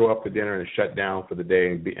time I go up to dinner and shut down for the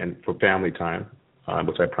day and for family time.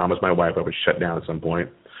 Which I promised my wife I would shut down at some point,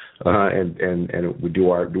 and we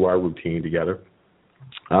do our routine together.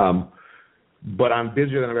 But I'm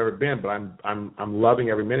busier than I've ever been. But I'm loving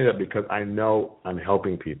every minute of it because I know I'm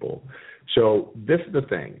helping people. So this is the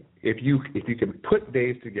thing: if you can put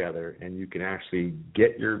days together and you can actually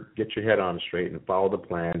get your head on straight and follow the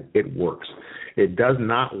plan, it works. It does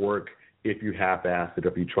not work if you half-ass it,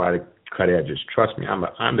 if you try to cut edges. Trust me,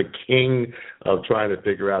 I'm the king of trying to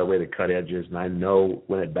figure out a way to cut edges, and I know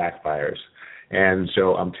when it backfires. And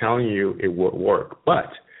so I'm telling you it will work.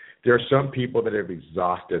 But there are some people that have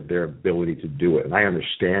exhausted their ability to do it, and I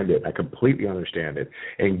understand it. I completely understand it.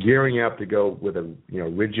 And gearing up to go with a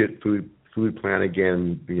rigid food plan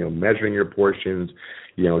again, measuring your portions,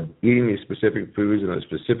 eating these specific foods in a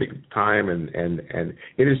specific time, and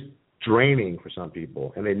it is draining for some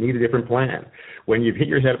people, and they need a different plan. When you've hit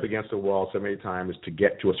your head up against the wall so many times to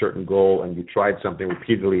get to a certain goal, and you tried something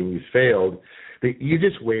repeatedly and you failed, the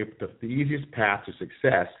easiest path to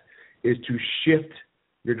success is to shift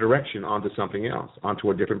your direction onto something else, onto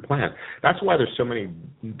a different plan. That's why there's so many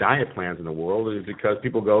diet plans in the world, is because they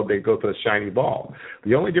go for the shiny ball.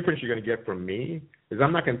 The only difference you're going to get from me is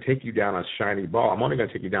I'm not going to take you down a shiny ball. I'm only going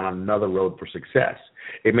to take you down another road for success.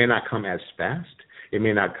 It may not come as fast. It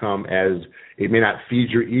may not feed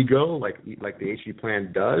your ego like the HG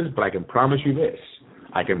plan does, but I can promise you this.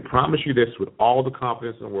 I can promise you this with all the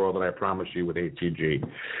confidence in the world that I promise you with HCG,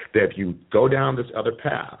 that if you go down this other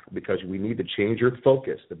path, because we need to change your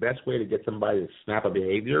focus, the best way to get somebody to snap a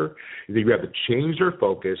behavior is that you have to change their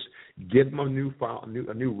focus, give them a new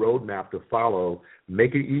roadmap to follow,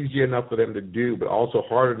 make it easy enough for them to do, but also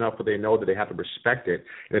hard enough where they know that they have to respect it.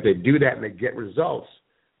 And if they do that and they get results,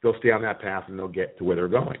 they'll stay on that path and they'll get to where they're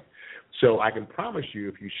going. So I can promise you,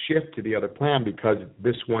 if you shift to the other plan because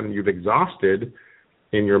this one you've exhausted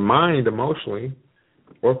in your mind, emotionally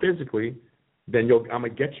or physically, then I'm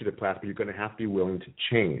going to get you to class, but you're going to have to be willing to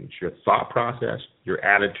change your thought process, your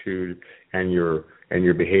attitude, and your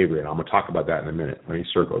behavior. And I'm going to talk about that in a minute. Let me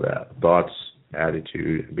circle that. Thoughts,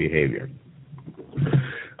 attitude, behavior.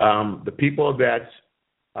 The people that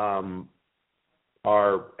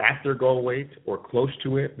are at their goal weight or close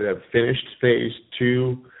to it, that have finished phase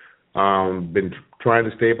 2, been trying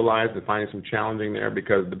to stabilize and finding some challenging there,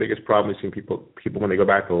 because the biggest problem is seeing people when they go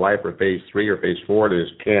back to life or phase 3 or phase 4, they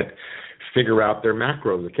just can't figure out their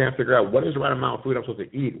macros. They can't figure out what is the right amount of food I'm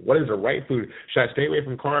supposed to eat. What is the right food? Should I stay away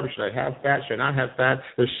from carbs? Should I have fat? Should I not have fat?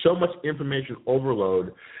 There's so much information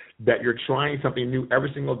overload that you're trying something new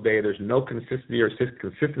every single day. There's no consistency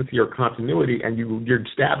or continuity, and you're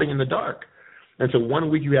stabbing in the dark. And so 1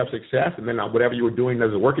 week you have success, and then whatever you were doing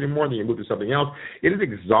doesn't work anymore, and then you move to something else. It is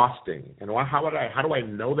exhausting. And how do I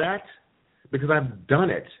know that? Because I've done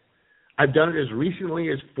it. I've done it as recently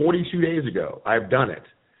as 42 days ago. I've done it.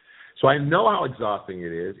 So I know how exhausting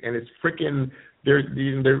it is, and it's freaking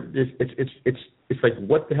it's like,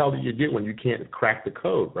 what the hell do you do when you can't crack the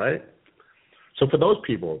code, right? So for those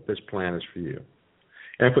people, this plan is for you.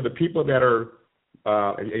 And for the people that are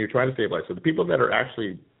and you're trying to stabilize, so the people that are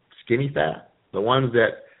actually skinny fat, the ones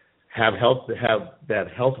that have that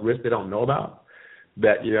health risk they don't know about,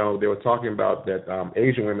 that they were talking about that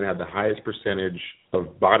Asian women have the highest percentage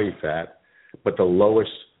of body fat, but the lowest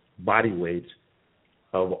body weight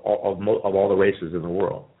of all the races in the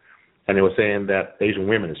world. And they were saying that Asian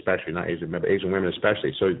women, especially, not Asian men, but Asian women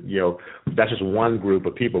especially. So that's just one group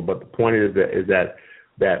of people. But the point is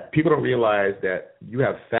that people don't realize that you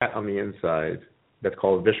have fat on the inside that's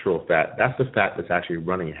called visceral fat. That's the fat that's actually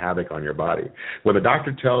running havoc on your body. When the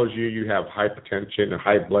doctor tells you you have hypertension,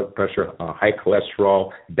 high blood pressure, high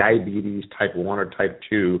cholesterol, diabetes, type 1 or type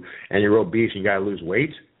 2, and you're obese and you got to lose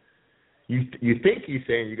weight, you think he's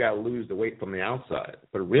saying you got to lose the weight from the outside.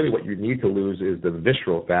 But really what you need to lose is the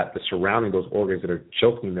visceral fat that's surrounding those organs that are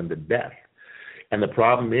choking them to death. And the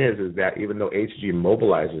problem is that even though HG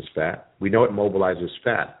mobilizes fat, we know it mobilizes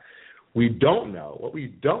fat. What we don't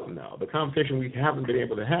know, the conversation we haven't been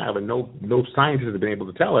able to have, and no scientists have been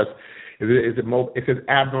able to tell us, it's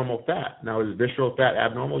abnormal fat. Now, is visceral fat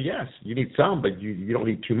abnormal? Yes. You need some, but you don't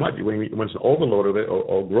need too much. When it's an overload of it or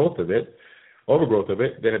overgrowth of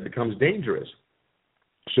it, then it becomes dangerous.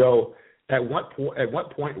 So at what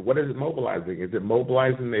point, what is it mobilizing? Is it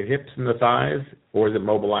mobilizing the hips and the thighs, or is it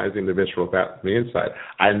mobilizing the visceral fat from the inside?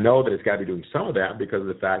 I know that it's got to be doing some of that because of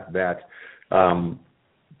the fact that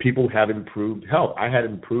people have improved health. I had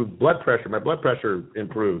improved blood pressure. My blood pressure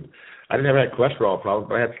improved. I didn't have cholesterol problems,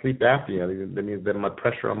 but I had sleep apnea. That means that my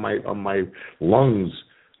pressure on my lungs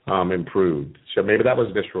improved. So maybe that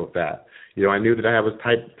was visceral fat. I knew that I have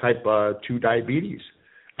type 2 diabetes.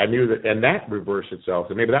 I knew that, and that reversed itself.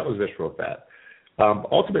 So maybe that was visceral fat.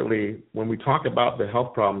 Ultimately, when we talk about the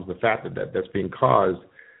health problems, the fat that's being caused,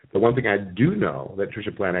 the one thing I do know that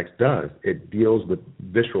Nutrition Plan X does, it deals with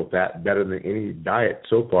visceral fat better than any diet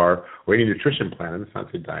so far, or any nutrition plan, and it's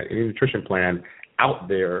not a diet, any nutrition plan out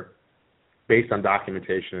there based on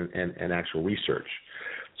documentation and actual research.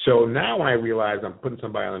 So now when I realize I'm putting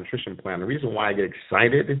somebody on a nutrition plan, the reason why I get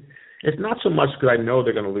excited, it's not so much because I know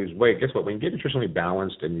they're going to lose weight. Guess what? When you get nutritionally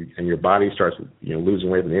balanced and your body starts losing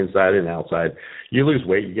weight from the inside and outside, you lose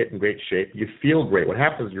weight, you get in great shape, you feel great. What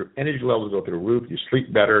happens is your energy levels go through the roof, you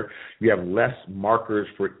sleep better, you have less markers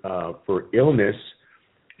for illness,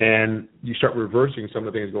 and you start reversing some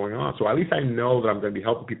of the things going on. So at least I know that I'm going to be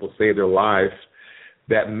helping people save their life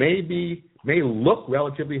that may look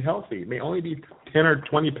relatively healthy, may only be 10 or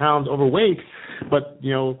 20 pounds overweight, but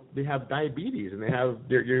they have diabetes, and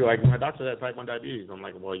you're like, my doctor has type 1 diabetes. I'm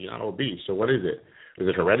like, well, you're not obese, so what is it? Is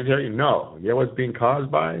it hereditary? No. You know what it's being caused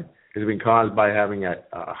by? It's being caused by having a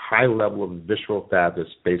high level of visceral fat that's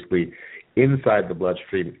basically inside the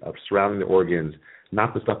bloodstream, surrounding the organs,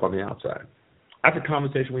 not the stuff on the outside. That's a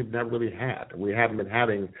conversation we've never really had. We haven't been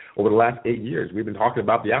having over the last 8 years. We've been talking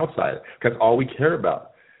about the outside because all we care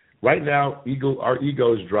about. Right now, our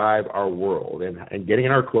egos drive our world and getting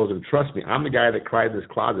in our clothes. And trust me, I'm the guy that cried in his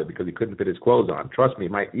closet because he couldn't fit his clothes on. Trust me,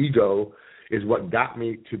 my ego is what got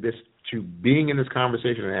me to being in this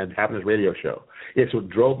conversation and having this radio show. It's what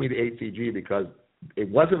drove me to HCG because it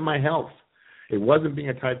wasn't my health. It wasn't being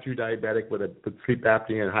a type 2 diabetic with sleep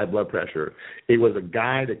apnea and high blood pressure. It was a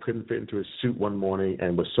guy that couldn't fit into his suit one morning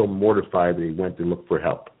and was so mortified that he went to look for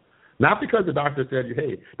help. Not because the doctor said,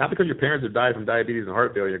 hey, not because your parents have died from diabetes and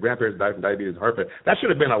heart failure, your grandparents died from diabetes and heart failure. That should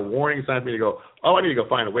have been a warning sign for me to go, I need to go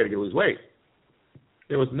find a way to lose weight.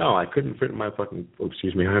 It was, no, I couldn't fit in my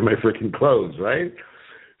freaking clothes, right?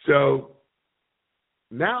 So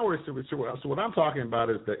now so what I'm talking about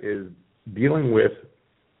is dealing with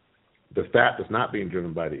the fat that's not being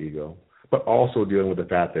driven by the ego, but also dealing with the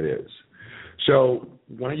fat that is. So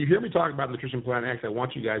when you hear me talking about Nutrition Plan X, I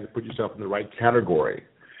want you guys to put yourself in the right category.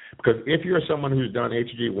 Because if you're someone who's done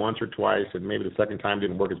HG once or twice and maybe the second time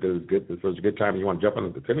didn't work as good, this was a good time and you want to jump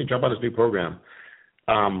on this new program,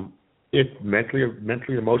 if mentally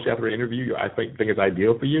emotionally after an interview I think it's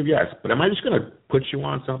ideal for you, yes. But am I just going to put you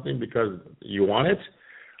on something because you want it?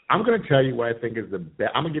 I'm going to tell you what I think is the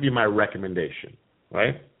best. I'm going to give you my recommendation,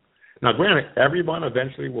 right? Now, granted, everyone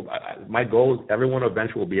eventually will. My goal is everyone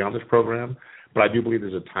eventually will be on this program, but I do believe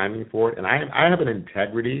there's a timing for it, and I have an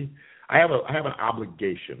integrity. I have an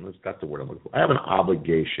obligation. That's the word I'm looking for. I have an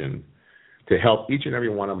obligation to help each and every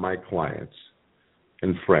one of my clients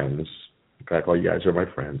and friends. Okay, I call you guys are my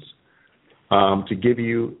friends. To give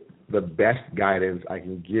you the best guidance I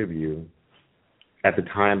can give you at the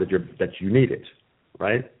time that you need it,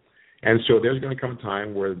 right? And so there's going to come a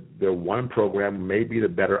time where the one program may be the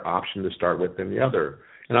better option to start with than the other.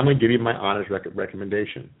 And I'm going to give you my honest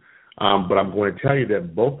recommendation. But I'm going to tell you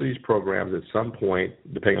that both of these programs at some point,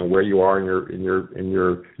 depending on where you are in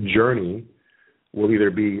your journey, will either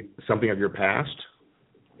be something of your past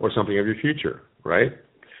or something of your future, right?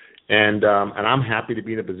 And I'm happy to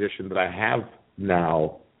be in a position that I have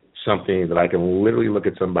now something that I can literally look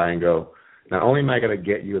at somebody and go, not only am I going to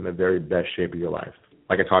get you in the very best shape of your life.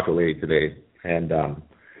 Like I talked to a lady today, and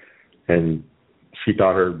she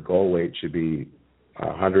thought her goal weight should be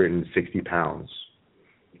 160 pounds.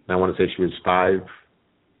 And I want to say she was 5'2",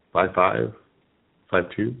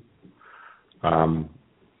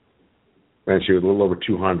 and she was a little over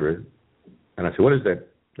 200. And I said, what is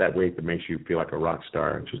that weight that makes you feel like a rock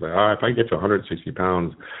star? And she's like, if I get to 160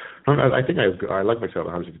 pounds, I think I like myself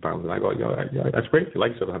at 160 pounds. And I go, that's great if you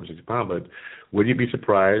like yourself at 160 pounds, but would you be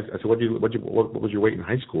surprised? I said, what was your weight in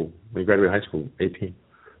high school when you graduated high school? 18.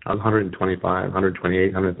 I was 125,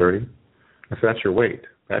 128, 130. I said, that's your weight.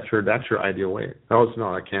 That's your ideal weight. No,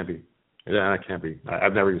 that can't be. Yeah, that can't be.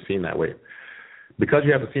 I've never even seen that weight. Because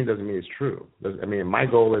you haven't seen doesn't mean it's true. I mean, my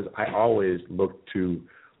goal is I always look to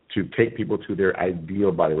take people to their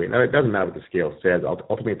ideal body weight. Now, it doesn't matter what the scale says.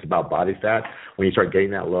 Ultimately, it's about body fat when you start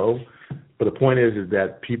getting that low. But the point is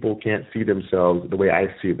that people can't see themselves the way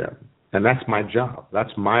I see them. And that's my job.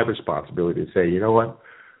 That's my responsibility to say, you know what?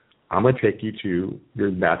 I'm going to take you to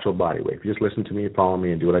your natural body weight. If you just listen to me, follow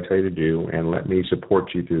me, and do what I tell you to do, and let me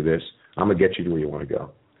support you through this, I'm going to get you to where you want to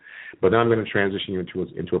go. But now I'm going to transition you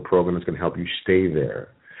into a program that's going to help you stay there.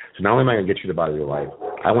 So not only am I going to get you the body of your life,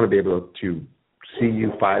 I want to be able to see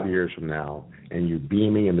you 5 years from now and you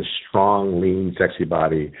beaming in the strong, lean, sexy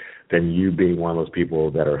body than you being one of those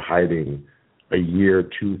people that are hiding a year,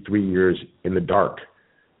 2, 3 years in the dark,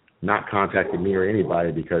 not contacting me or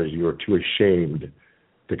anybody because you are too ashamed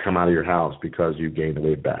to come out of your house because you gained the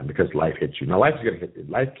weight back, because life hits you. Now, life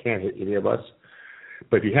can't hit any of us,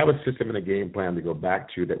 but if you have a system and a game plan to go back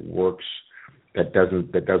to that works, that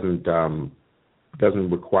doesn't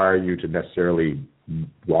require you to necessarily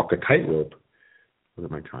walk a tightrope. Where's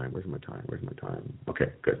my time?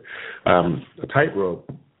 Okay, good. A tightrope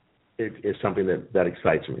is something that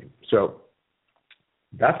excites me. So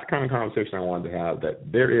that's the kind of conversation I wanted to have. That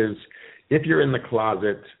there is, if you're in the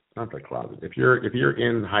closet, not the closet. If you're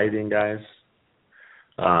in hiding, guys,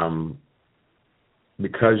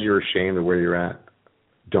 because you're ashamed of where you're at,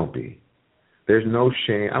 don't be. There's no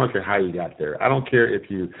shame. I don't care how you got there. I don't care if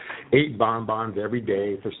you ate bonbons every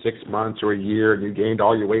day for 6 months or a year and you gained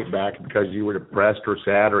all your weight back because you were depressed or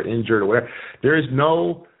sad or injured or whatever. There's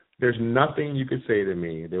nothing you could say to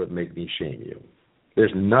me that would make me shame you.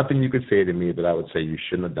 There's nothing you could say to me that I would say you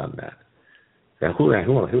shouldn't have done that. Now, who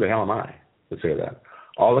the hell am I to say that?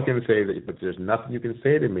 All I can say is that, but there's nothing you can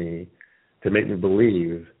say to me to make me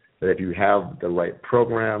believe that if you have the right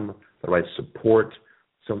program, the right support,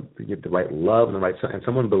 you get the right love and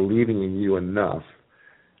someone believing in you enough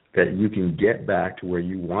that you can get back to where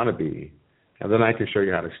you want to be, and then I can show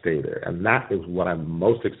you how to stay there. And that is what I'm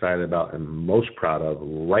most excited about and most proud of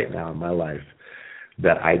right now in my life,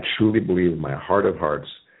 that I truly believe in my heart of hearts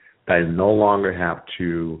that I no longer have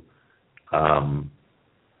to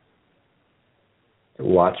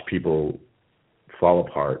watch people fall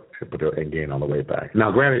apart and gain all the way back.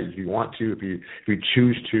 Now, granted, if you want to, if you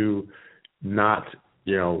choose to not,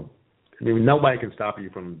 nobody can stop you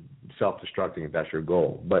from self-destructing if that's your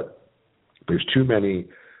goal. But there's too many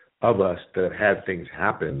of us that have had things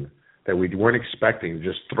happen that we weren't expecting to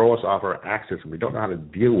just throw us off our axis, and we don't know how to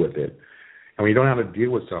deal with it. And when you don't know how to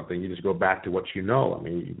deal with something, you just go back to what you know.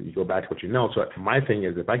 You go back to what you know. So my thing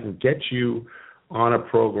is, if I can get you on a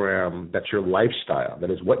program that's your lifestyle,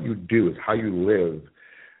 that is what you do, is how you live,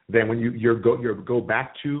 then when your go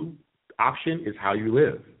back to option is how you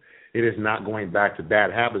live. It is not going back to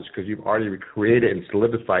bad habits because you've already created and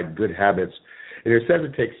solidified good habits. And it says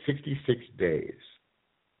it takes 66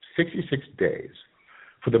 days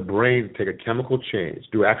for the brain to take a chemical change,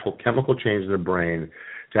 do actual chemical change in the brain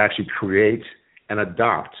to actually create and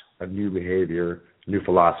adopt a new behavior, new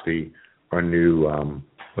philosophy, or a new,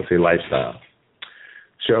 lifestyle.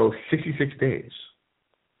 So 66 days.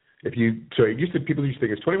 People used to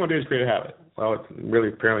think it's 21 days to create a habit. Well, it's really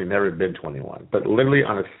apparently never been 21. But literally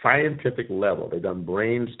on a scientific level, they've done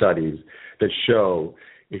brain studies that show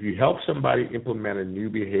if you help somebody implement a new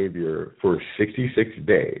behavior for 66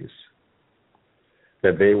 days,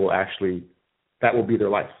 that they will that will be their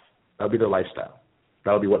life. That will be their lifestyle.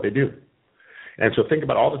 That will be what they do. And so think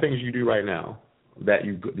about all the things you do right now that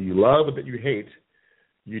you love but that you hate.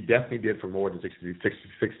 You definitely did for more than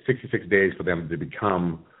 66 days for them to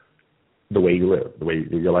become the way you live,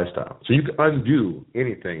 your lifestyle. So you can undo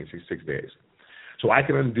anything in 66 days. So I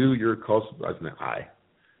can undo you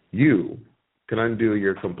can undo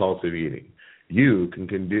your compulsive eating. You can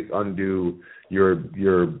undo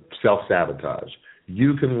your self-sabotage.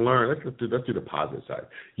 You can learn, let's do the positive side.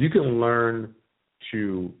 You can learn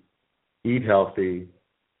to eat healthy,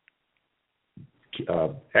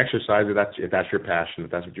 exercise if that's your passion,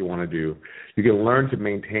 if that's what you want to do. You can learn to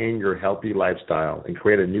maintain your healthy lifestyle and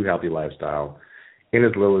create a new healthy lifestyle in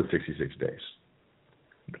as little as 66 days.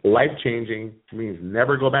 Life-changing means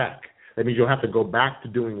never go back. That means you'll have to go back to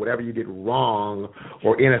doing whatever you did wrong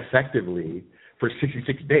or ineffectively for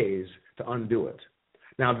 66 days to undo it.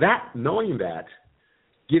 Now, knowing that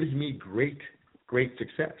gives me great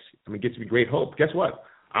success. Gives me great hope. Guess what?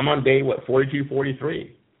 I'm on day, 42,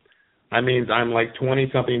 43. That means I'm like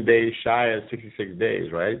 20-something days shy of 66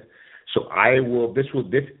 days, right? So I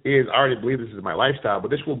already believe this is my lifestyle, but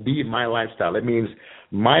this will be my lifestyle. That means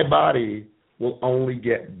my body will only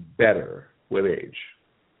get better with age.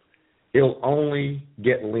 It'll only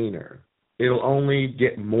get leaner. It'll only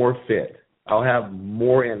get more fit. I'll have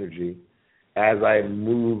more energy as I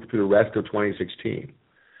move through the rest of 2016.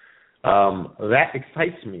 That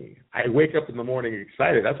excites me. I wake up in the morning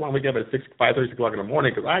excited. That's why I wake up at 5:30, 6 o'clock in the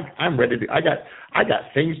morning, because I'm ready to. I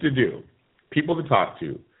got things to do, people to talk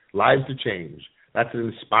to, lives to change. That's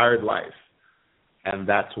an inspired life, and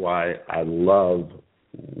that's why I love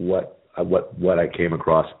what I came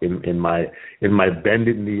across in my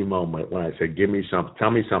bended knee moment when I said, "Give me something, tell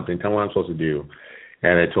me something, tell me what I'm supposed to do,"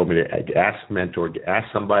 and they told me to ask a mentor,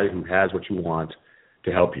 ask somebody who has what you want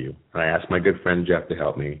to help you. And I asked my good friend Jeff to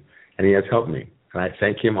help me. And he has helped me. And I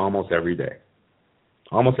thank him almost every day.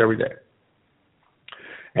 Almost every day.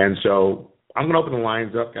 And so I'm going to open the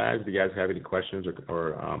lines up, guys. If you guys have any questions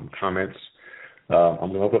or comments, I'm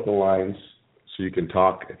going to open up the lines so you can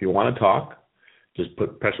talk. If you want to talk, just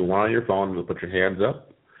press 1 on your phone and put your hands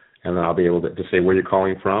up. And then I'll be able to say where you're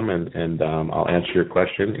calling from, and I'll answer your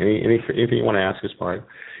question. Anything you want to ask is fine.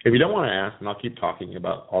 If you don't want to ask, then I'll keep talking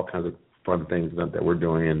about all kinds of fun things that we're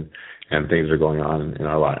doing and things that are going on in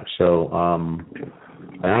our lives. So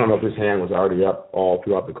I don't know if this hand was already up all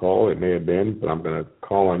throughout the call. It may have been, but I'm going to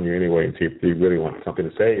call on you anyway and see if you really want something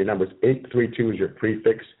to say. Your number is 832 is your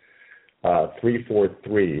prefix,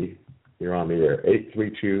 343. You're on the air.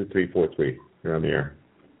 832-343. You're on the air.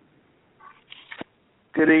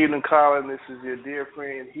 Good evening, Colin. This is your dear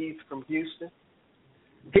friend Heath from Houston.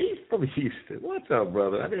 He's from Houston. What's up,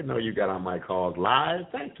 brother? I didn't know you got on my calls live.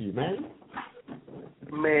 Thank you, man.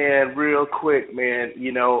 Man, real quick, man.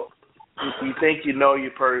 You know, you think you know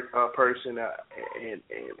your person,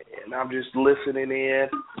 and I'm just listening in,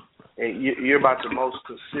 and you're about the most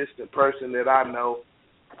consistent person that I know.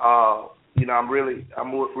 You know, I'm really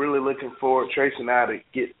looking forward, Tracy and I, to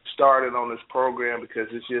get started on this program because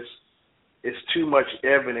it's too much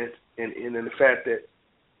evidence in the fact that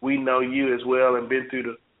we know you as well and been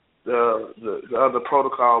through the other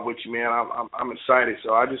protocol with you, man. I'm excited.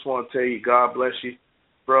 So I just want to tell you, God bless you,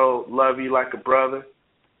 bro. Love you like a brother,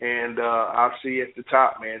 and I'll see you at the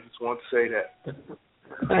top, man. Just want to say that.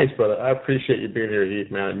 Thanks, brother. I appreciate you being here,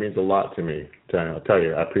 Heath, man. It means a lot to me. I'll tell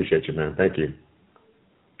you, I appreciate you, man. Thank you.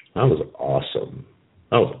 That was awesome.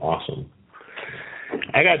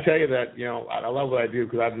 I got to tell you that, you know, I love what I do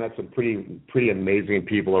because I've met some pretty amazing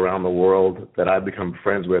people around the world that I've become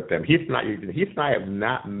friends with. And Heath and I have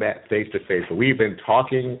not met face-to-face, but we've been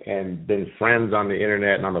talking and been friends on the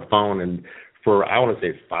internet and on the phone and for, I want to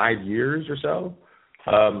say, 5 years or so.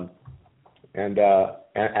 And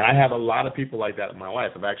I have a lot of people like that in my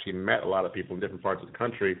life. I've actually met a lot of people in different parts of the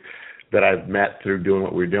country that I've met through doing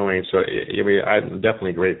what we're doing. So I mean, I'm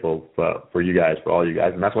definitely grateful for you guys, for all you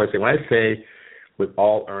guys. And that's why I say, with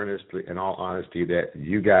all earnestly and all honesty, that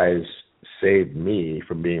you guys saved me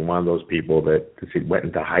from being one of those people that went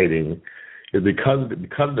into hiding, is because of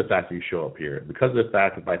the fact that you show up here, because of the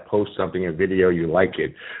fact that if I post something, a video, you like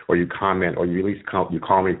it, or you comment, or you at least you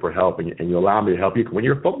call me for help, and you allow me to help you. When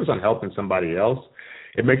you're focused on helping somebody else,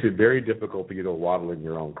 it makes it very difficult for you to waddle in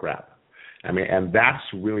your own crap. I mean, and that's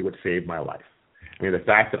really what saved my life. I mean, the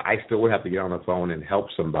fact that I still would have to get on the phone and help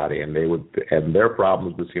somebody, and their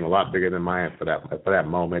problems would seem a lot bigger than mine for that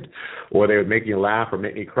moment, or they would make me laugh or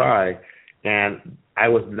make me cry, and I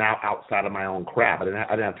was now outside of my own crap. I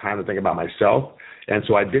didn't have time to think about myself, and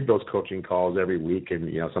so I did those coaching calls every week,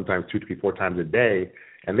 and sometimes 2, 3, 4 times a day,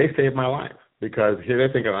 and they saved my life. Because here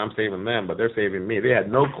they're thinking I'm saving them, but they're saving me. They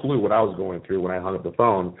had no clue what I was going through when I hung up the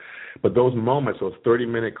phone. But those moments, those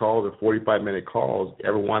 30-minute calls or 45-minute calls,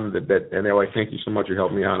 everyone and they're like, "Thank you so much, you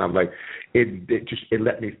helped me out." And I'm like, it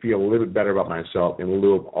let me feel a little bit better about myself in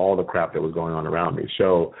lieu of all the crap that was going on around me.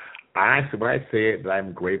 So when I say it, that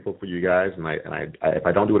I'm grateful for you guys, and I if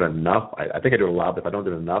I don't do it enough, I think I do it a lot. But if I don't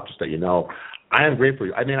do it enough, just that you know, I am grateful for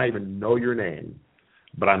you. I may not even know your name,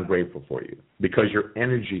 but I'm grateful for you because your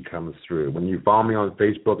energy comes through. When you follow me on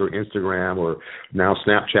Facebook or Instagram or now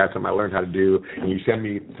Snapchat, something I learned how to do, and you send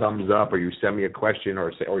me thumbs up or you send me a question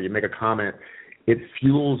or you make a comment, it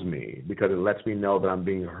fuels me because it lets me know that I'm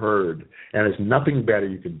being heard. And there's nothing better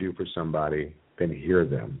you can do for somebody than hear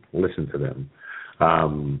them, listen to them.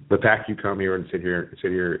 The fact you come here and sit here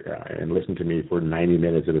and listen to me for 90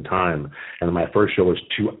 minutes at a time, and my first show was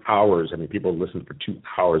 2 hours. I mean, people listened for 2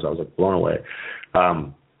 hours. I was like blown away.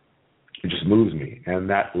 It just moves me, and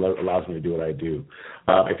that allows me to do what I do.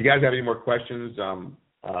 If you guys have any more questions,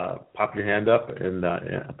 pop your hand up and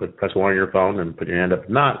press 1 on your phone and put your hand up. If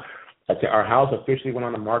not, our house officially went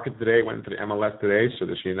on the market today, went into the MLS today, so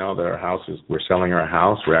that you know that we're selling our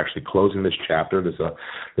house. We're actually closing this chapter, this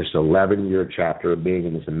 11-year chapter of being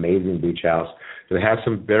in this amazing beach house that has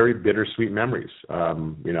some very bittersweet memories,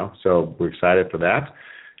 so we're excited for that.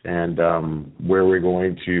 And where we're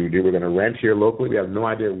going to rent here locally. We have no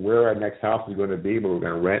idea where our next house is going to be, but we're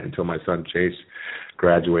going to rent until my son Chase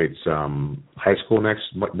graduates high school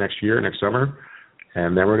next summer.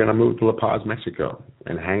 And then we're going to move to La Paz, Mexico,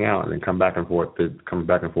 and hang out, and then come back and forth to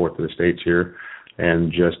the States here,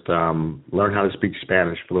 and just learn how to speak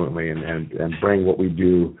Spanish fluently, and bring what we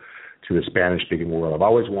do to the Spanish-speaking world. I've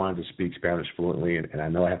always wanted to speak Spanish fluently, and I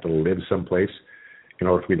know I have to live someplace in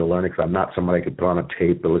order for me to learn it, because I'm not somebody who could put on a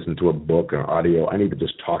tape or listen to a book or audio. I need to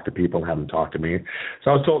just talk to people and have them talk to me. So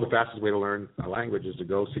I was told the fastest way to learn a language is to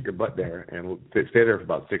go stick your butt there and stay there for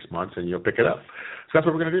about 6 months, and you'll pick it up. So that's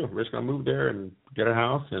what we're going to do. We're just going to move there and get a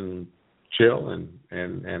house and chill and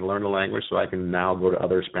learn the language, so I can now go to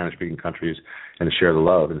other Spanish-speaking countries and share the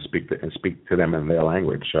love and speak to them in their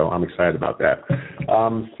language. So I'm excited about that.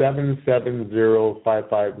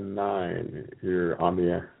 770-559, you're on the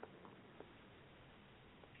air.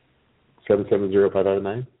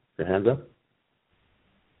 770-559, your hands up.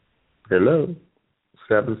 Hello.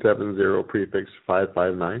 770 prefix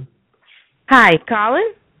 559. Hi,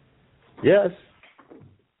 Colin? Yes.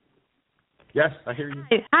 Yes, I hear you.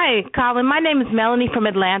 Hi, Colin. My name is Melanie from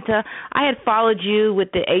Atlanta. I had followed you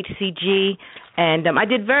with the HCG, and I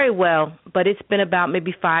did very well, but it's been about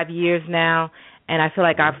maybe 5 years now, and I feel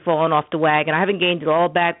like I've fallen off the wagon. I haven't gained it all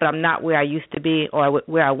back, but I'm not where I used to be or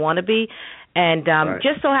where I want to be. And right.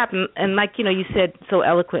 Just so happened, and like you said so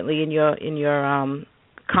eloquently in your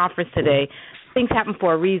conference today. Things happen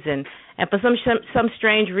for a reason. And for some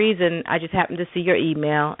strange reason, I just happened to see your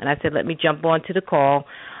email, and I said, let me jump on to the call.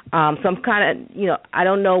 So I'm kind of, I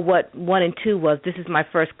don't know what 1 and 2 was. This is my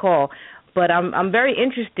first call. But I'm very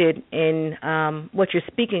interested in what you're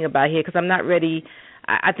speaking about here, because I'm not ready.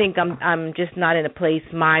 I think I'm just not in a place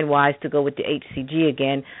mind-wise to go with the HCG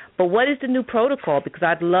again. But what is the new protocol? Because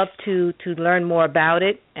I'd love to learn more about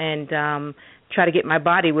it and try to get my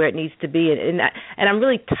body where it needs to be. And I'm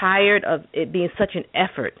really tired of it being such an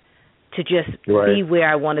effort to just be where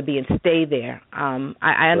I want to be and stay there.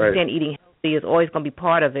 I understand eating healthy is always going to be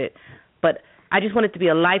part of it, but I just want it to be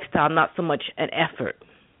a lifestyle, not so much an effort.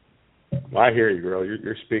 Well, I hear you, girl.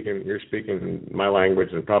 You're speaking my language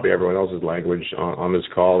and probably everyone else's language on this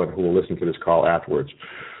call and who will listen to this call afterwards.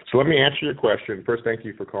 So let me answer your question. First, thank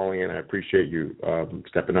you for calling in. I appreciate you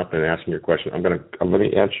stepping up and asking your question. Let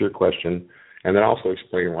me answer your question and then also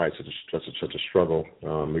explain why it's such a struggle.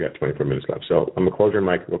 We got 24 minutes left, so I'm gonna close your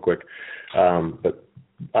mic real quick. But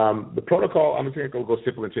the protocol, I'm just gonna go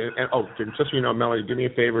simple into it. And just so you know, Melanie, do me a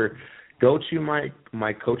favor. Go to my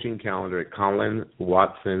coaching calendar at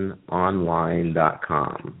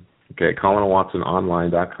colinwatsononline.com. Okay,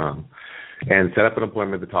 colinwatsononline.com, and set up an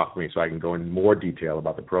appointment to talk to me so I can go in more detail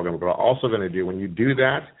about the program. But what I'm also going to do, when you do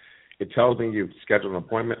that, it tells me you've scheduled an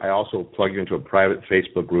appointment. I also plug you into a private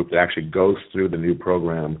Facebook group that actually goes through the new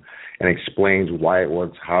program and explains why it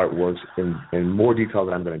works, how it works, in more detail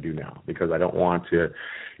than I'm going to do now, because I don't want to.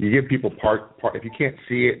 You give people part. If you can't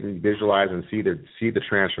see it and visualize and see the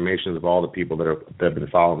transformations of all the people that have been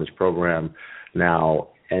following this program now,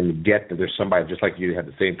 and get that there's somebody just like you that had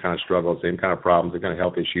the same kind of struggles, same kind of problems, same kind of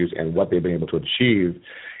health issues, and what they've been able to achieve.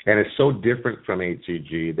 And it's so different from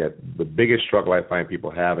HCG that the biggest struggle I find people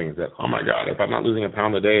having is that, oh my God, if I'm not losing a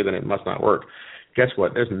pound a day, then it must not work. Guess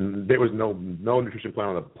what? There was no nutrition plan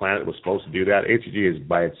on the planet that was supposed to do that. HCG is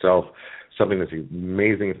by itself something that's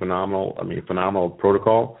amazing and phenomenal. Phenomenal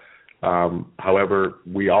protocol. However,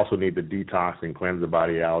 we also need to detox and cleanse the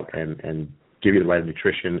body out and give you the right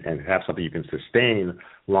nutrition and have something you can sustain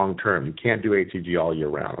long term. You can't do HCG all year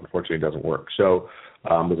round. Unfortunately, it doesn't work. So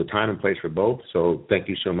there's a time and place for both. So thank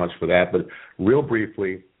you so much for that. But real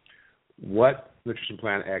briefly, what Nutrition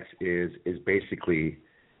Plan X is basically,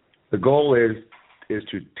 the goal is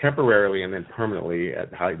to temporarily and then permanently,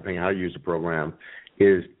 depending on how you use the program,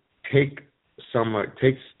 is take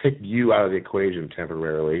you out of the equation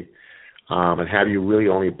temporarily, and have you really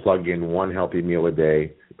only plug in one healthy meal a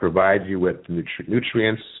day, provide you with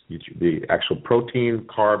nutrients, the actual protein,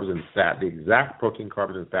 carbs, and fat, the exact protein,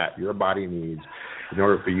 carbs, and fat your body needs in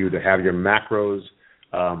order for you to have your macros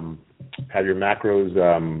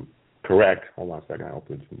correct. Hold on a second. I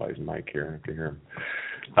opened somebody's mic here. I can hear him.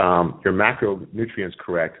 Your macronutrients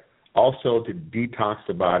correct. Also to detox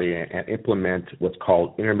the body and implement what's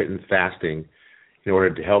called intermittent fasting in order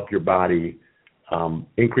to help your body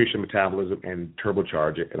increase your metabolism and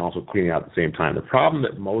turbocharge it, and also clean it out at the same time. The problem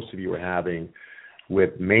that most of you are having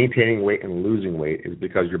with maintaining weight and losing weight is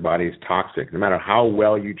because your body is toxic. No matter how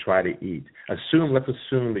well you try to eat, let's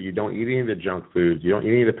assume that you don't eat any of the junk foods, you don't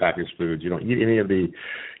eat any of the packaged foods, you don't eat any of the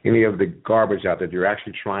garbage out there. You're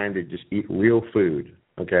actually trying to just eat real food,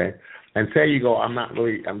 okay? And say you go, I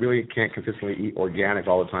really can't consistently eat organic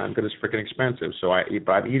all the time because it's freaking expensive. So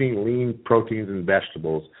I'm eating lean proteins and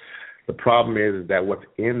vegetables. The problem is that what's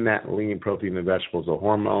in that lean protein and vegetables, the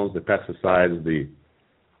hormones, the pesticides, the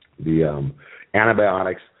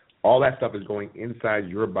antibiotics, all that stuff is going inside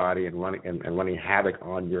your body and running havoc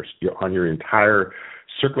on your entire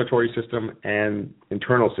circulatory system and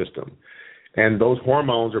internal system. And those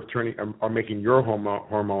hormones are making your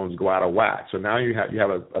hormones go out of whack. So now you have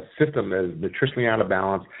a system that is nutritionally out of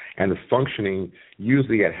balance and is functioning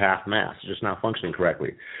usually at half mass. It's just not functioning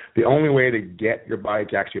correctly. The only way to get your body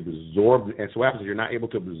to actually absorb, and so what happens is you're not able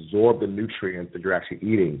to absorb the nutrients that you're actually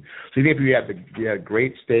eating. So even if you had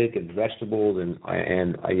great steak and vegetables and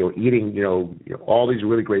eating all these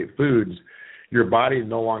really great foods, your body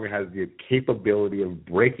no longer has the capability of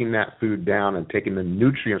breaking that food down and taking the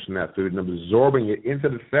nutrients from that food and absorbing it into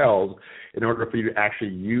the cells in order for you to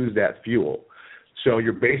actually use that fuel. So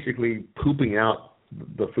you're basically pooping out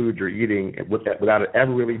the food you're eating without it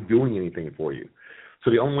ever really doing anything for you.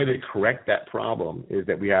 So the only way to correct that problem is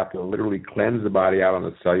that we have to literally cleanse the body out on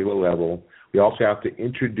a cellular level. We also have to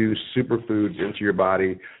introduce superfoods into your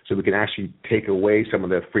body so we can actually take away some of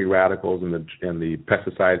the free radicals and the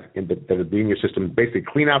pesticides that are being in your system. Basically,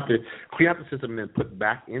 clean out the system and then put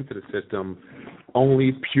back into the system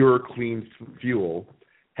only pure, clean fuel.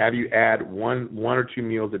 Have you add one or two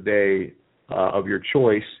meals a day of your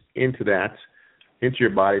choice into your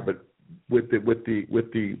body, but with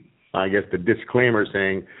the I guess, the disclaimer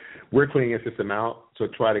saying we're cleaning a system out, so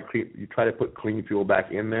try to put clean fuel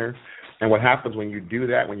back in there. And what happens when you do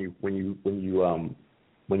that, when you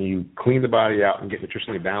clean the body out and get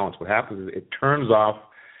nutritionally balanced, what happens is it turns off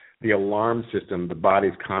the alarm system the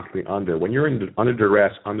body's constantly under. When you're under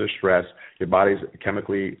duress, under stress, your body's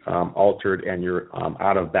chemically altered and you're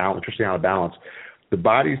out of balance, nutritionally out of balance. The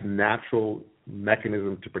body's natural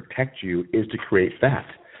mechanism to protect you is to create fat.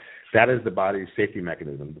 That is the body's safety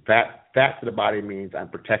mechanism. Fat to the body means I'm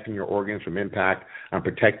protecting your organs from impact. I'm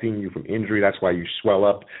protecting you from injury. That's why you swell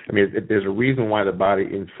up. I mean, there's a reason why the body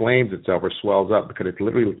inflames itself or swells up, because it's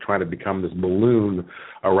literally trying to become this balloon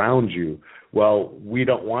around you. Well, we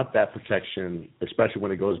don't want that protection, especially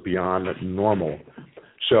when it goes beyond normal.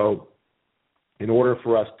 So in order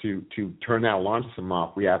for us to turn that alarm system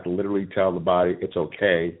off, we have to literally tell the body it's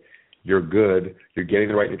okay. You're good, you're getting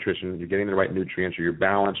the right nutrition, you're getting the right nutrients, you're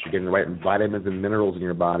balanced, you're getting the right vitamins and minerals in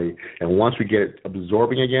your body. And once we get it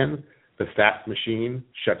absorbing again, the fat machine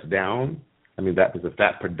shuts down. I mean, that is the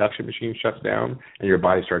fat production machine shuts down, and your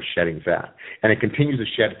body starts shedding fat. And it continues to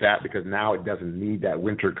shed fat because now it doesn't need that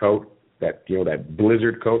winter coat, that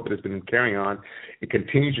blizzard coat that it's been carrying on. It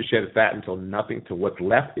continues to shed fat until what's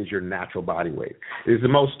left is your natural body weight. It is the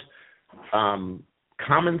most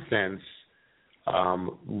common sense,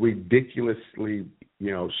 ridiculously,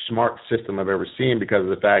 smart system I've ever seen, because of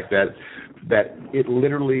the fact that it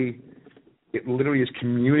literally is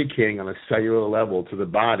communicating on a cellular level to the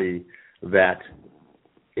body that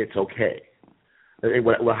it's okay.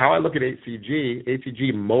 Well, how I look at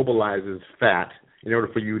HCG mobilizes fat in order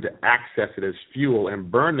for you to access it as fuel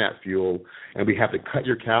and burn that fuel, and we have to cut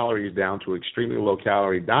your calories down to an extremely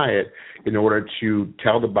low-calorie diet in order to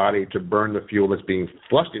tell the body to burn the fuel that's being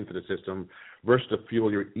flushed into the system versus the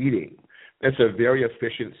fuel you're eating. It's a very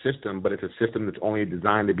efficient system, but it's a system that's only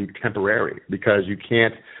designed to be temporary, because you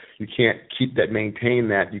can't maintain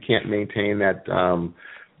that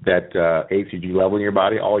HCG level in your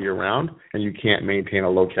body all year round, and you can't maintain a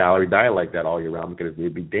low-calorie diet like that all year round, because it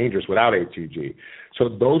would be dangerous without HCG. So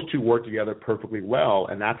those two work together perfectly well,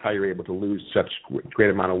 and that's how you're able to lose such great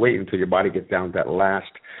amount of weight until your body gets down to that last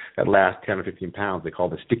 10 or 15 pounds they call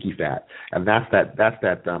the sticky fat. And that's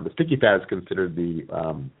the sticky fat is considered the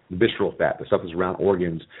visceral fat, the stuff that's around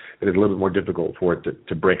organs that is a little bit more difficult for it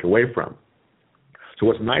to break away from. So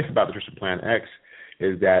what's nice about the Nutrition Plan X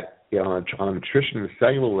is that on a nutrition and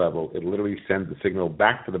cellular level, it literally sends the signal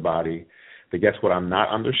back to the body that, guess what, I'm not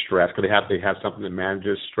under stress, because they have something that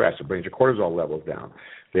manages stress. It brings your cortisol levels down.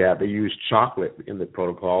 They use chocolate in the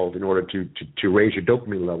protocols in order to raise your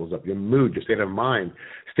dopamine levels up, your mood, your state of mind.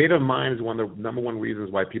 State of mind is one of the number one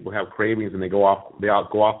reasons why people have cravings and they go off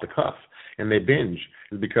the cuff and they binge,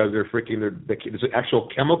 is because there's an actual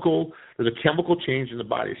chemical change in the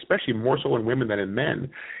body, especially more so in women than in men.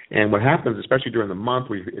 And what happens, especially during the month,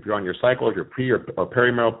 if you're on your cycle, if you're pre or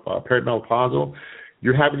perimenopausal,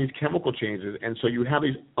 you're having these chemical changes, and so you have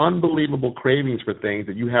these unbelievable cravings for things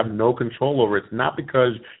that you have no control over. It's not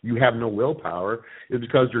because you have no willpower. It's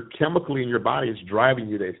because you're chemically in your body is driving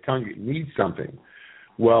you. It's telling you need something.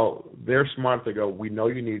 Well, they're smart to go, we know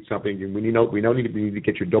you need something, and we need to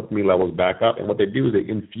get your dopamine levels back up. And what they do is they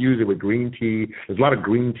infuse it with green tea. There's a lot of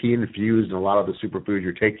green tea infused in a lot of the superfoods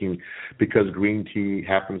you're taking, because green tea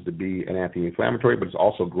happens to be an anti-inflammatory, but it's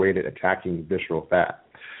also great at attacking visceral fat.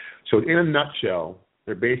 So in a nutshell,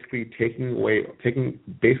 they're basically taking away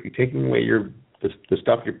the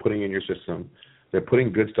stuff you're putting in your system. They're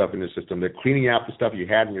putting good stuff in your system. They're cleaning out the stuff you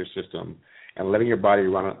had in your system and letting your body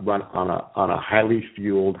run on a highly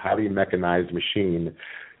fueled, highly mechanized machine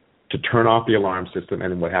to turn off the alarm system.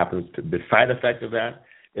 And what happens, the side effect of that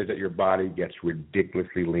is that your body gets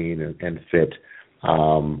ridiculously lean and fit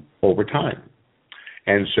over time.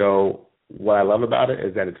 And so what I love about it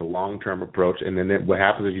is that it's a long-term approach, and then what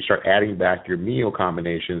happens is you start adding back your meal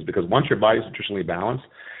combinations, because once your body's nutritionally balanced,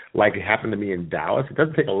 like it happened to me in Dallas, it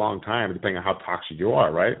doesn't take a long time depending on how toxic you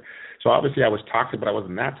are, right? So obviously I was toxic, but I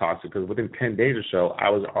wasn't that toxic, because within 10 days or so, I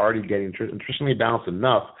was already getting nutritionally balanced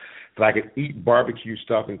enough that I could eat barbecue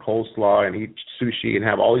stuff and coleslaw and eat sushi and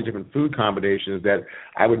have all these different food combinations that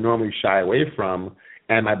I would normally shy away from,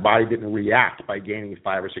 and my body didn't react by gaining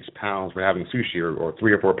 5 or 6 pounds for having sushi, or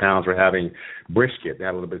 3 or 4 pounds for having brisket that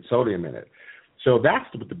had a little bit of sodium in it. So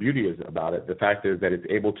that's what the beauty is about it. The fact is that it's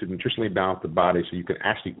able to nutritionally balance the body, so you can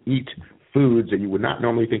actually eat foods that you would not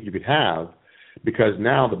normally think you could have, because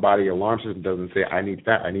now the body alarm system doesn't say, I need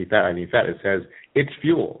fat, I need fat, I need fat. It says, it's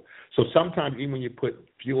fuel. So sometimes even when you put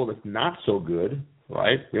fuel that's not so good,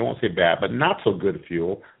 right? We won't say bad, but not so good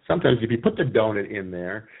fuel. Sometimes if you put the donut in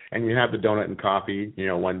there and you have the donut and coffee,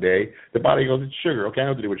 one day, the body goes, it's sugar. Okay, I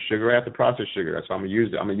know what to do with sugar. I have to process sugar. So I'm going to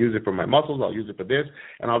use it. I'm going to use it for my muscles. I'll use it for this,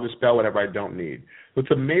 and I'll dispel whatever I don't need. So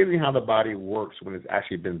it's amazing how the body works when it's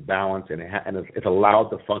actually been balanced and it's allowed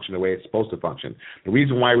to function the way it's supposed to function. The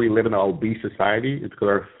reason why we live in an obese society is because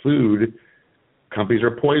our food companies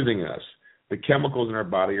are poisoning us. The chemicals in our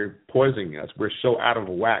body are poisoning us. We're so out of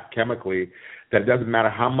whack chemically that it doesn't matter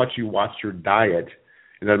how much you watch your diet.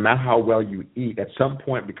 It doesn't matter how well you eat. At some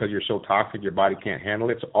point, because you're so toxic, your body can't handle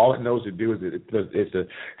it. So all it knows to do is to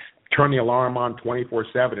turn the alarm on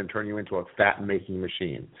 24/7 and turn you into a fat-making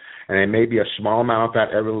machine. And it may be a small amount of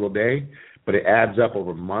fat every little day, but it adds up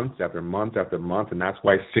over months after month after month, and that's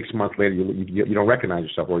why 6 months later you don't recognize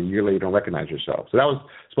yourself, or a year later you don't recognize yourself. So that was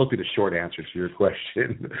supposed to be the short answer to your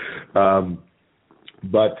question.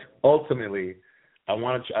 But ultimately, we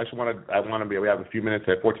have a few minutes,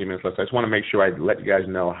 14 minutes left. So I just want to make sure I let you guys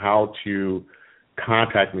know how to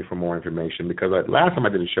contact me for more information, because last time I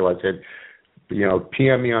did a show, I said,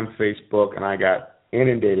 PM me on Facebook, and I got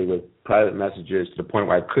inundated with private messages to the point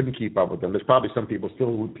where I couldn't keep up with them. There's probably some people still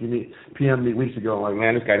who PM me weeks ago, like,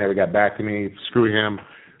 man, this guy never got back to me. Screw him.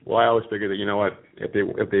 Well, I always figure that, you know what, if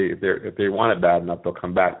they want it bad enough, they'll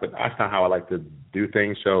come back. But that's not how I like to do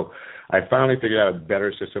things. So I finally figured out a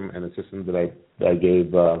better system, and the system that I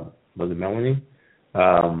gave was it Melanie?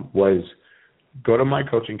 Was go to my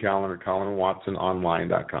coaching calendar,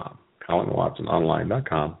 ColinWatsonOnline.com,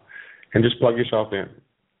 ColinWatsonOnline.com, and just plug yourself in.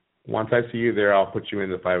 Once I see you there, I'll put you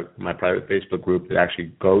into my private Facebook group that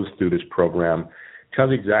actually goes through this program,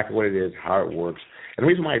 tells you exactly what it is, how it works. And the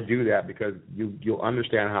reason why I do that, because you'll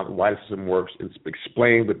understand why the system works. It's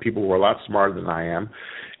explained with people who are a lot smarter than I am,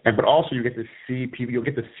 but also you'll get to see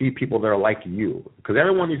people that are like you, because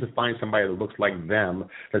everyone needs to find somebody that looks like them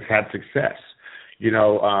that's had success.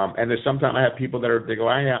 And there's sometimes I have people they go,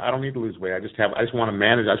 I don't need to lose weight. I just want to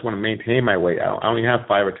manage. I just want to maintain my weight. I only have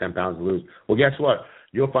 5 or 10 pounds to lose. Well, guess what?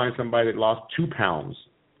 You'll find somebody that lost 2 pounds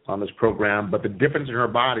on this program, but the difference in her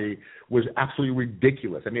body was absolutely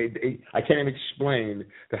ridiculous. I mean, I can't even explain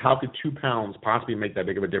how could 2 pounds possibly make that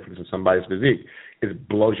big of a difference in somebody's physique. It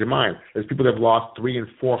blows your mind. There's people that have lost 300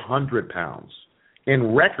 and 400 pounds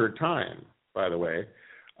in record time, by the way,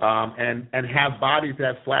 and have bodies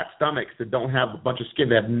that have flat stomachs, that don't have a bunch of skin,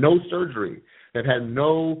 that have no surgery, that had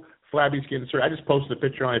no flabby skin surgery. I just posted a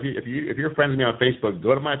picture on it. If you're friends with me on Facebook,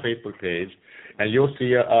 go to my Facebook page, and you'll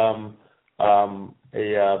see a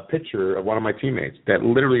picture of one of my teammates that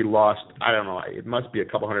literally lost, I don't know, it must be a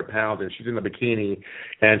couple hundred pounds, and she's in a bikini,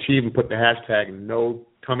 and she even put the hashtag no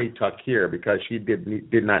tummy tuck here, because she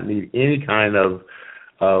did not need any kind of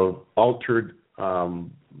altered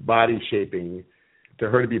body shaping to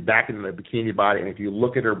her to be back in the bikini body. And if you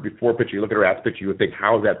look at her before picture, you look at her after picture, you would think,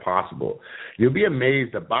 how is that possible? You'll be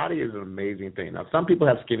amazed. The body is an amazing thing. Now, some people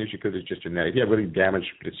have skin issues because it's just genetic. If you have really damaged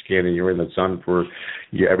skin and you're in the sun for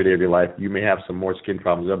every day of your life, you may have some more skin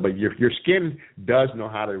problems. But your skin does know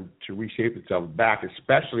how to reshape itself back,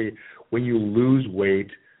 especially when you lose weight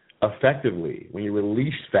effectively, when you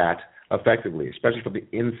release fat effectively, especially from the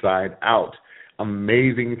inside out.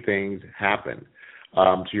 Amazing things happen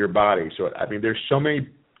to your body. So, I mean, there's so many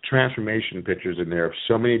transformation pictures in there of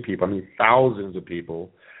so many people, thousands of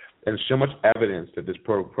people, and so much evidence that this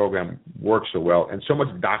program works so well, and so much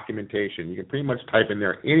documentation. You can pretty much type in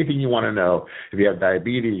there anything you want to know. If you have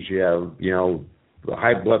diabetes, you have,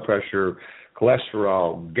 high blood pressure,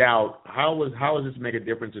 cholesterol, gout, how does this make a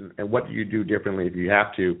difference, and what do you do differently if you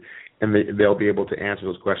have to? And they'll be able to answer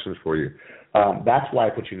those questions for you. That's why I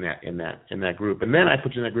put you in that group. And then I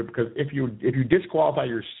put you in that group because if you disqualify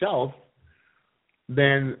yourself,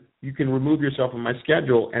 then you can remove yourself from my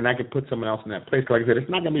schedule, and I can put someone else in that place. Like I said, it's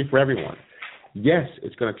not going to be for everyone. Yes,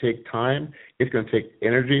 it's going to take time. It's going to take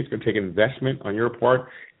energy. It's going to take investment on your part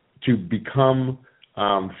to become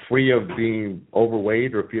free of being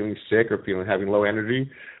overweight or feeling sick or having low energy.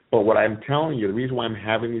 But what I'm telling you, the reason why I'm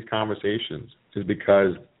having these conversations is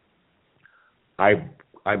because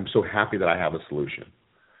I'm so happy that I have a solution.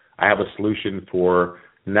 I have a solution for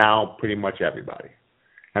now pretty much everybody.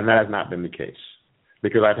 And that has not been the case.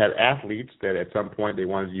 Because I've had athletes that at some point they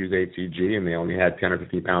wanted to use HCG and they only had 10 or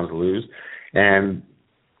 15 pounds to lose. And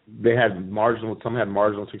some had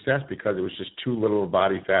marginal success because it was just too little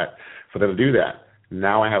body fat for them to do that.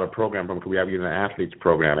 Now I have a program because we have even an athletes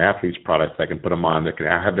products I can put them on that can